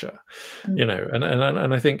held pressure, you know, and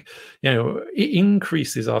I think, you know, it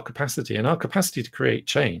increases our capacity to create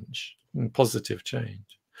change, and positive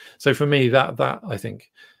change. So for me, that I think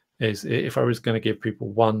is, if I was going to give people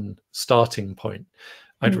one starting point,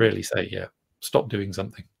 I'd really say, yeah, stop doing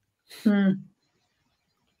something. Can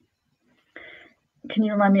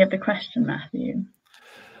you remind me of the question, Matthew?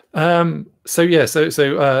 So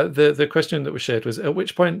the question that was shared was, at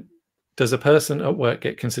which point does a person at work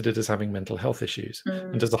get considered as having mental health issues?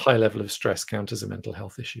 And does a high level of stress count as a mental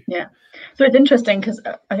health issue? Yeah. So it's interesting because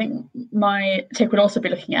I think my take would also be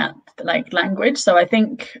looking at like language. So I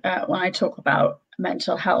think when I talk about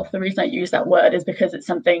mental health, the reason I use that word is because it's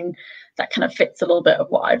something that kind of fits a little bit of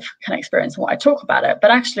what I've kind of experienced and what I talk about it.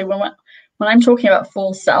 But actually, when I'm talking about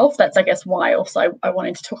full self, that's, I guess, why also I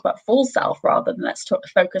wanted to talk about full self rather than let's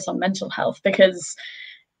focus on mental health, because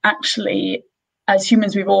actually, as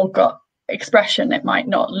humans, we've all got expression. It might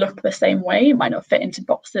not look the same way, it might not fit into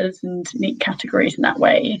boxes and neat categories in that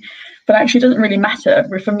way, but actually it doesn't really matter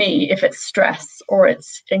for me if it's stress or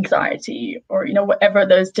it's anxiety or, you know, whatever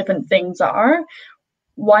those different things are.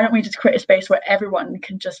 Why don't we just create a space where everyone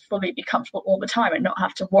can just fully be comfortable all the time and not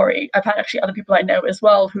have to worry? I've had actually other people I know as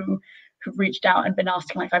well who've reached out and been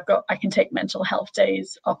asking, like, I can take mental health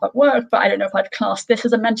days off at work, but I don't know if I'd class this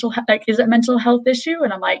as a is it a mental health issue?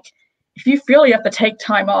 And I'm like, if you feel you have to take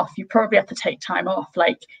time off, you probably have to take time off.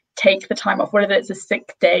 Like, take the time off, whether it's a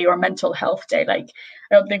sick day or a mental health day. Like,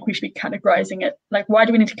 I don't think we should be categorizing it. Like, why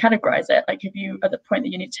do we need to categorize it? Like, if you at the point that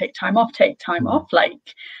you need to take time off, take time off. Like,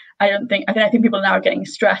 I think people now are getting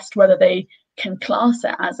stressed whether they can class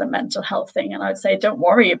it as a mental health thing. And I would say, don't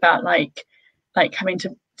worry about like having to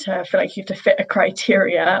feel like you have to fit a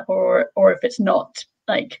criteria, or if it's not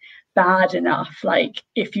like bad enough. Like,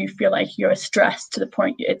 if you feel like you're stressed to the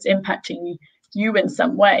point it's impacting you in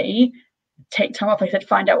some way, take time off. Like I said,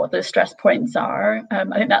 find out what those stress points are.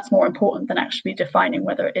 I think that's more important than actually defining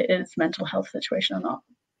whether it is mental health situation or not.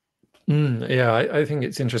 Yeah, I think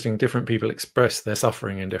it's interesting. Different people express their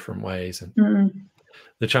suffering in different ways, and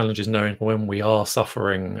the challenge is knowing when we are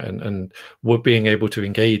suffering and we're being able to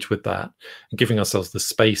engage with that and giving ourselves the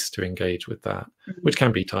space to engage with that, which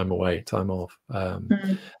can be time away, time off,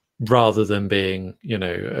 rather than being, you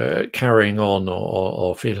know, carrying on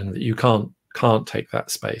or feeling that you can't take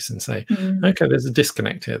that space and say, okay, there's a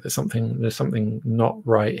disconnect here. There's something not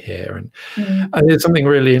right here, and there's something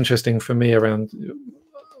really interesting for me around.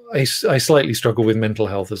 I slightly struggle with mental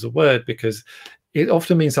health as a word because it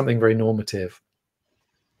often means something very normative.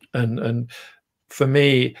 And for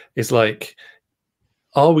me, it's like,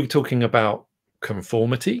 are we talking about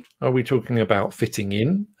conformity? Are we talking about fitting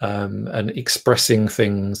in and expressing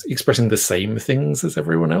the same things as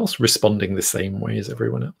everyone else, responding the same way as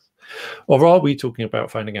everyone else? Or are we talking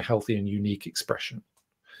about finding a healthy and unique expression?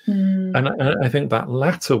 And I think that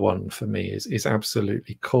latter one for me is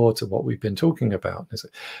absolutely core to what we've been talking about. Is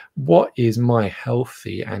what is my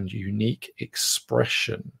healthy and unique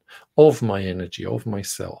expression of my energy, of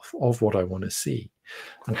myself, of what I want to see?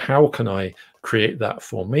 And how can I create that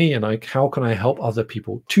for me? And how can I help other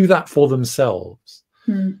people to that for themselves,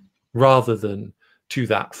 rather than to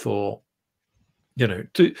that for, you know,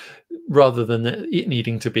 rather than it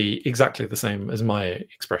needing to be exactly the same as my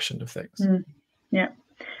expression of things. Yeah.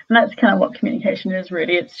 And that's kind of what communication is,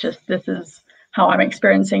 really. It's just, this is how I'm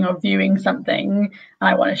experiencing or viewing something, and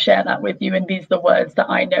I want to share that with you, and these are the words that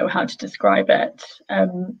I know how to describe it.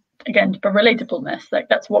 Again, for relatableness, like,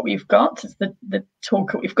 that's what we've got. It's the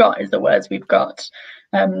toolkit we've got, is the words we've got.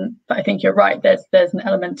 But I think you're right. There's an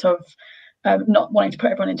element of not wanting to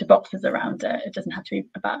put everyone into boxes around it. It doesn't have to be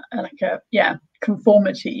about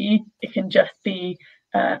conformity. It can just be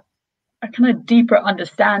a kind of deeper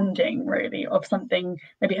understanding, really, of something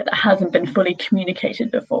maybe that hasn't been fully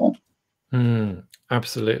communicated before.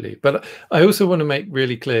 Absolutely. But I also want to make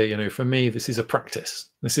really clear, you know, for me, this is a practice.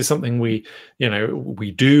 This is something we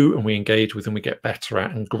do and we engage with and we get better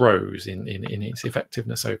at and grows in its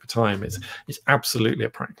effectiveness over time. It's absolutely a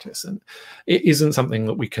practice, and it isn't something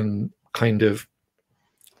that we can kind of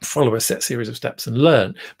follow a set series of steps and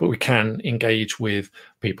learn, but we can engage with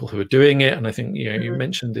people who are doing it. And I think, you know, you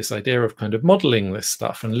mentioned this idea of kind of modeling this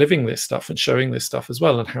stuff and living this stuff and showing this stuff as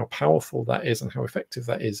well, and how powerful that is and how effective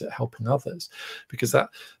that is at helping others, because that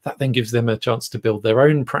then gives them a chance to build their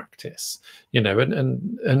own practice, you know.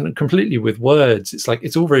 And completely with words, it's like,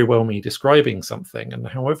 it's all very well me describing something, and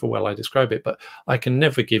however well I describe it, but I can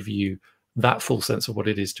never give you that full sense of what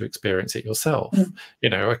it is to experience it yourself. You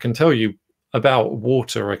know, I can tell you about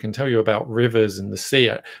water, I can tell you about rivers and the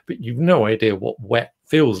sea, but you've no idea what wet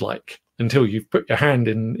feels like until you've put your hand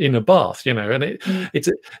in a bath, you know. And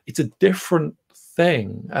it's a different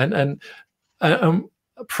thing, and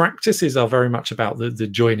practices are very much about the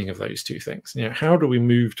joining of those two things. You know, how do we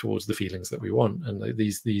move towards the feelings that we want, and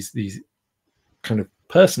these kind of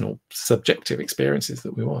personal subjective experiences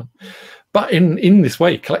that we want, but in this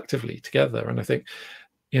way, collectively, together. And I think,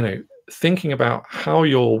 you know, thinking about how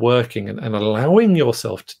you're working and allowing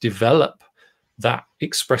yourself to develop that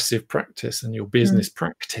expressive practice and your business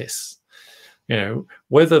practice You know,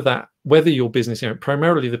 whether your business, you know,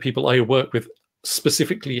 primarily the people I work with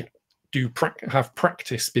specifically have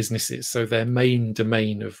practice businesses, so their main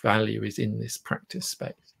domain of value is in this practice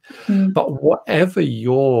space. But whatever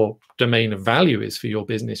your domain of value is for your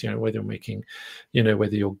business, you know, whether you're making, you know,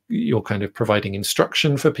 whether you're kind of providing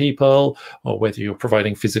instruction for people, or whether you're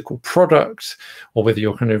providing physical product, or whether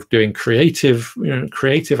you're kind of doing creative, you know,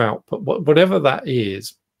 creative output, whatever that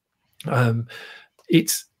is,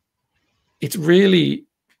 it's really,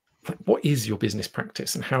 what is your business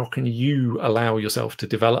practice, and how can you allow yourself to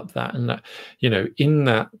develop that, and that, you know, in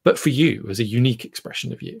that, but for you as a unique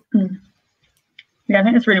expression of you. Yeah, I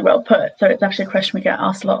think it's really well put. So it's actually a question we get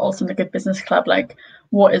asked a lot also in the Good Business Club, like,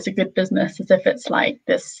 what is a good business? As if it's like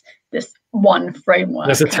this one framework.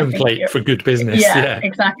 There's a template for good business. Yeah,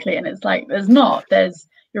 exactly. And it's like,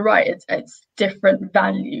 you're right, it's different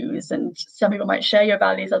values, and some people might share your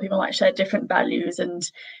values, other people might share different values, and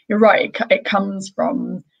you're right, it comes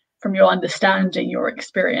from your understanding, your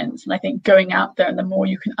experience. And I think going out there, and the more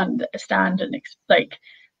you can understand and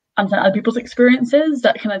understand other people's experiences,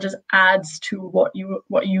 that kind of just adds to what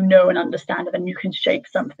you know and understand, and then you can shape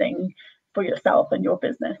something for yourself and your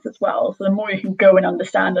business as well. So the more you can go and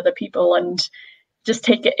understand other people and just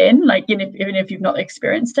take it in, like, you know, even if you've not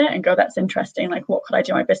experienced it, and go, that's interesting, like, what could I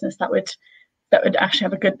do in my business that would actually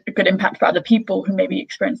have a good impact for other people who maybe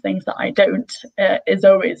experience things that I don't, is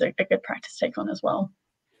always a good practice to take on as well.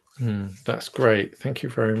 That's great, thank you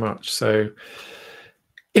very much. So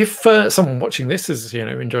if someone watching this has, you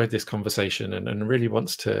know, enjoyed this conversation and really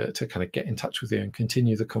wants to kind of get in touch with you and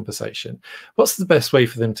continue the conversation, what's the best way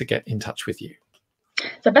for them to get in touch with you? So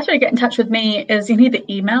the best way to get in touch with me is you can either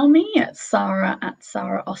email me at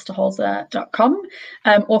sara@saraosterholzer.com,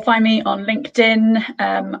 or find me on LinkedIn.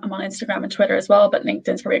 I'm on Instagram and Twitter as well, but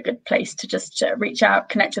LinkedIn's probably a good place to just reach out,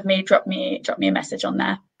 connect with me, drop me a message on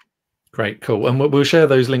there. Great, cool, and we'll share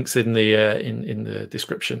those links in the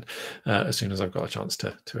description as soon as I've got a chance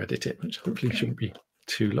to edit it, which hopefully shouldn't be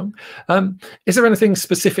too long. Is there anything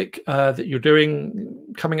specific that you're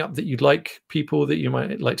doing coming up that you'd like people, that you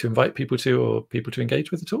might like to invite people to, or people to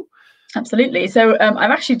engage with at all? Absolutely. So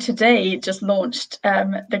I've actually today just launched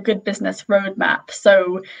the Good Business Roadmap.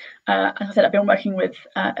 So as I said, I've been working with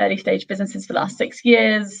early stage businesses for the last 6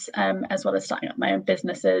 years, as well as starting up my own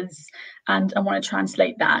businesses. And I want to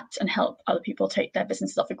translate that and help other people take their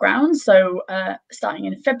businesses off the ground. So starting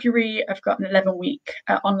in February, I've got an 11-week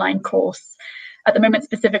online course at the moment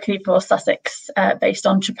specifically for Sussex-based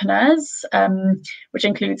entrepreneurs, which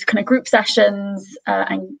includes kind of group sessions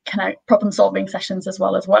and kind of problem-solving sessions, as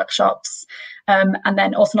well as workshops, and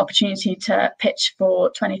then also an opportunity to pitch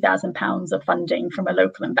for £20,000 of funding from a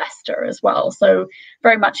local investor as well. So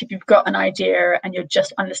very much, if you've got an idea and you're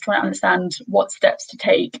just trying to understand what steps to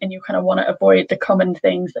take, and you kind of want to avoid the common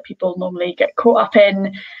things that people normally get caught up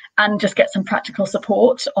in, and just get some practical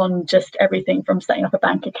support on just everything from setting up a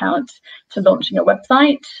bank account to launching a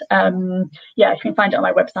website. You can find it on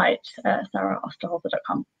my website,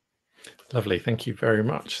 saraosterholzer.com. Lovely, thank you very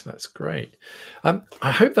much. That's great.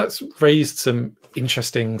 I hope that's raised some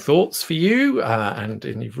interesting thoughts for you, and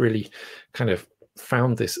you've really kind of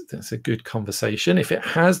found that's a good conversation. If it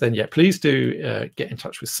has, then please do get in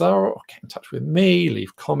touch with Sara, or get in touch with me,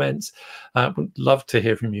 leave comments. Would love to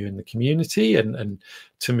hear from you in the community, and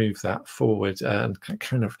to move that forward, and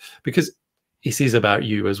kind of, because this is about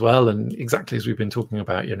you as well, and exactly as we've been talking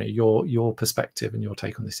about, you know, your perspective and your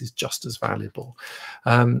take on this is just as valuable.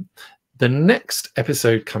 The next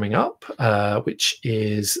episode coming up, which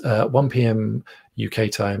is 1 p.m.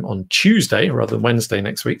 UK time on Tuesday, rather than Wednesday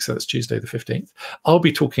next week, so that's Tuesday the 15th, I'll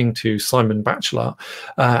be talking to Simon Batchelor,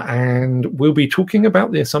 and we'll be talking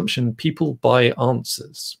about the assumption people buy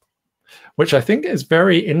answers, which I think is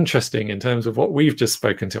very interesting in terms of what we've just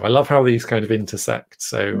spoken to. I love how these kind of intersect.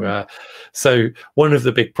 So so one of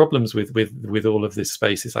the big problems with all of this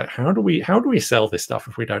space is like, how do we sell this stuff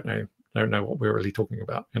if we don't know what we're really talking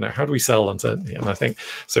about? You know, how do we sell uncertainty? And I think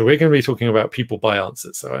so we're going to be talking about people buy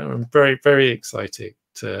answers. So I'm very, very excited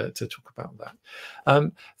to talk about that.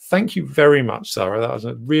 Thank you very much, Sara. I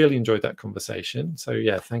really enjoyed that conversation. So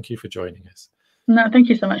yeah, thank you for joining us. No, thank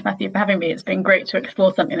you so much, Matthew, for having me. It's been great to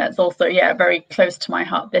explore something that's also, very close to my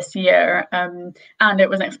heart this year. And it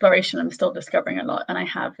was an exploration I'm still discovering a lot, and I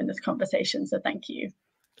have in this conversation. So thank you.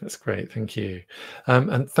 That's great. Thank you.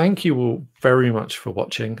 And thank you all very much for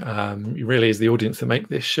watching. It really is the audience that make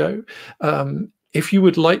this show. If you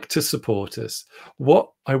would like to support us,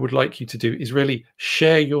 what I would like you to do is really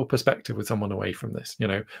share your perspective with someone away from this. You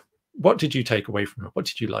know, what did you take away from it? What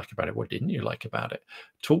did you like about it? What didn't you like about it?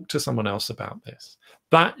 Talk to someone else about this.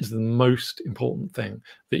 That is the most important thing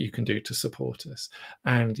that you can do to support us.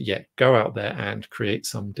 And yeah, go out there and create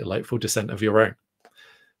some delightful dissent of your own.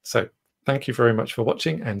 So thank you very much for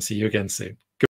watching, and see you again soon.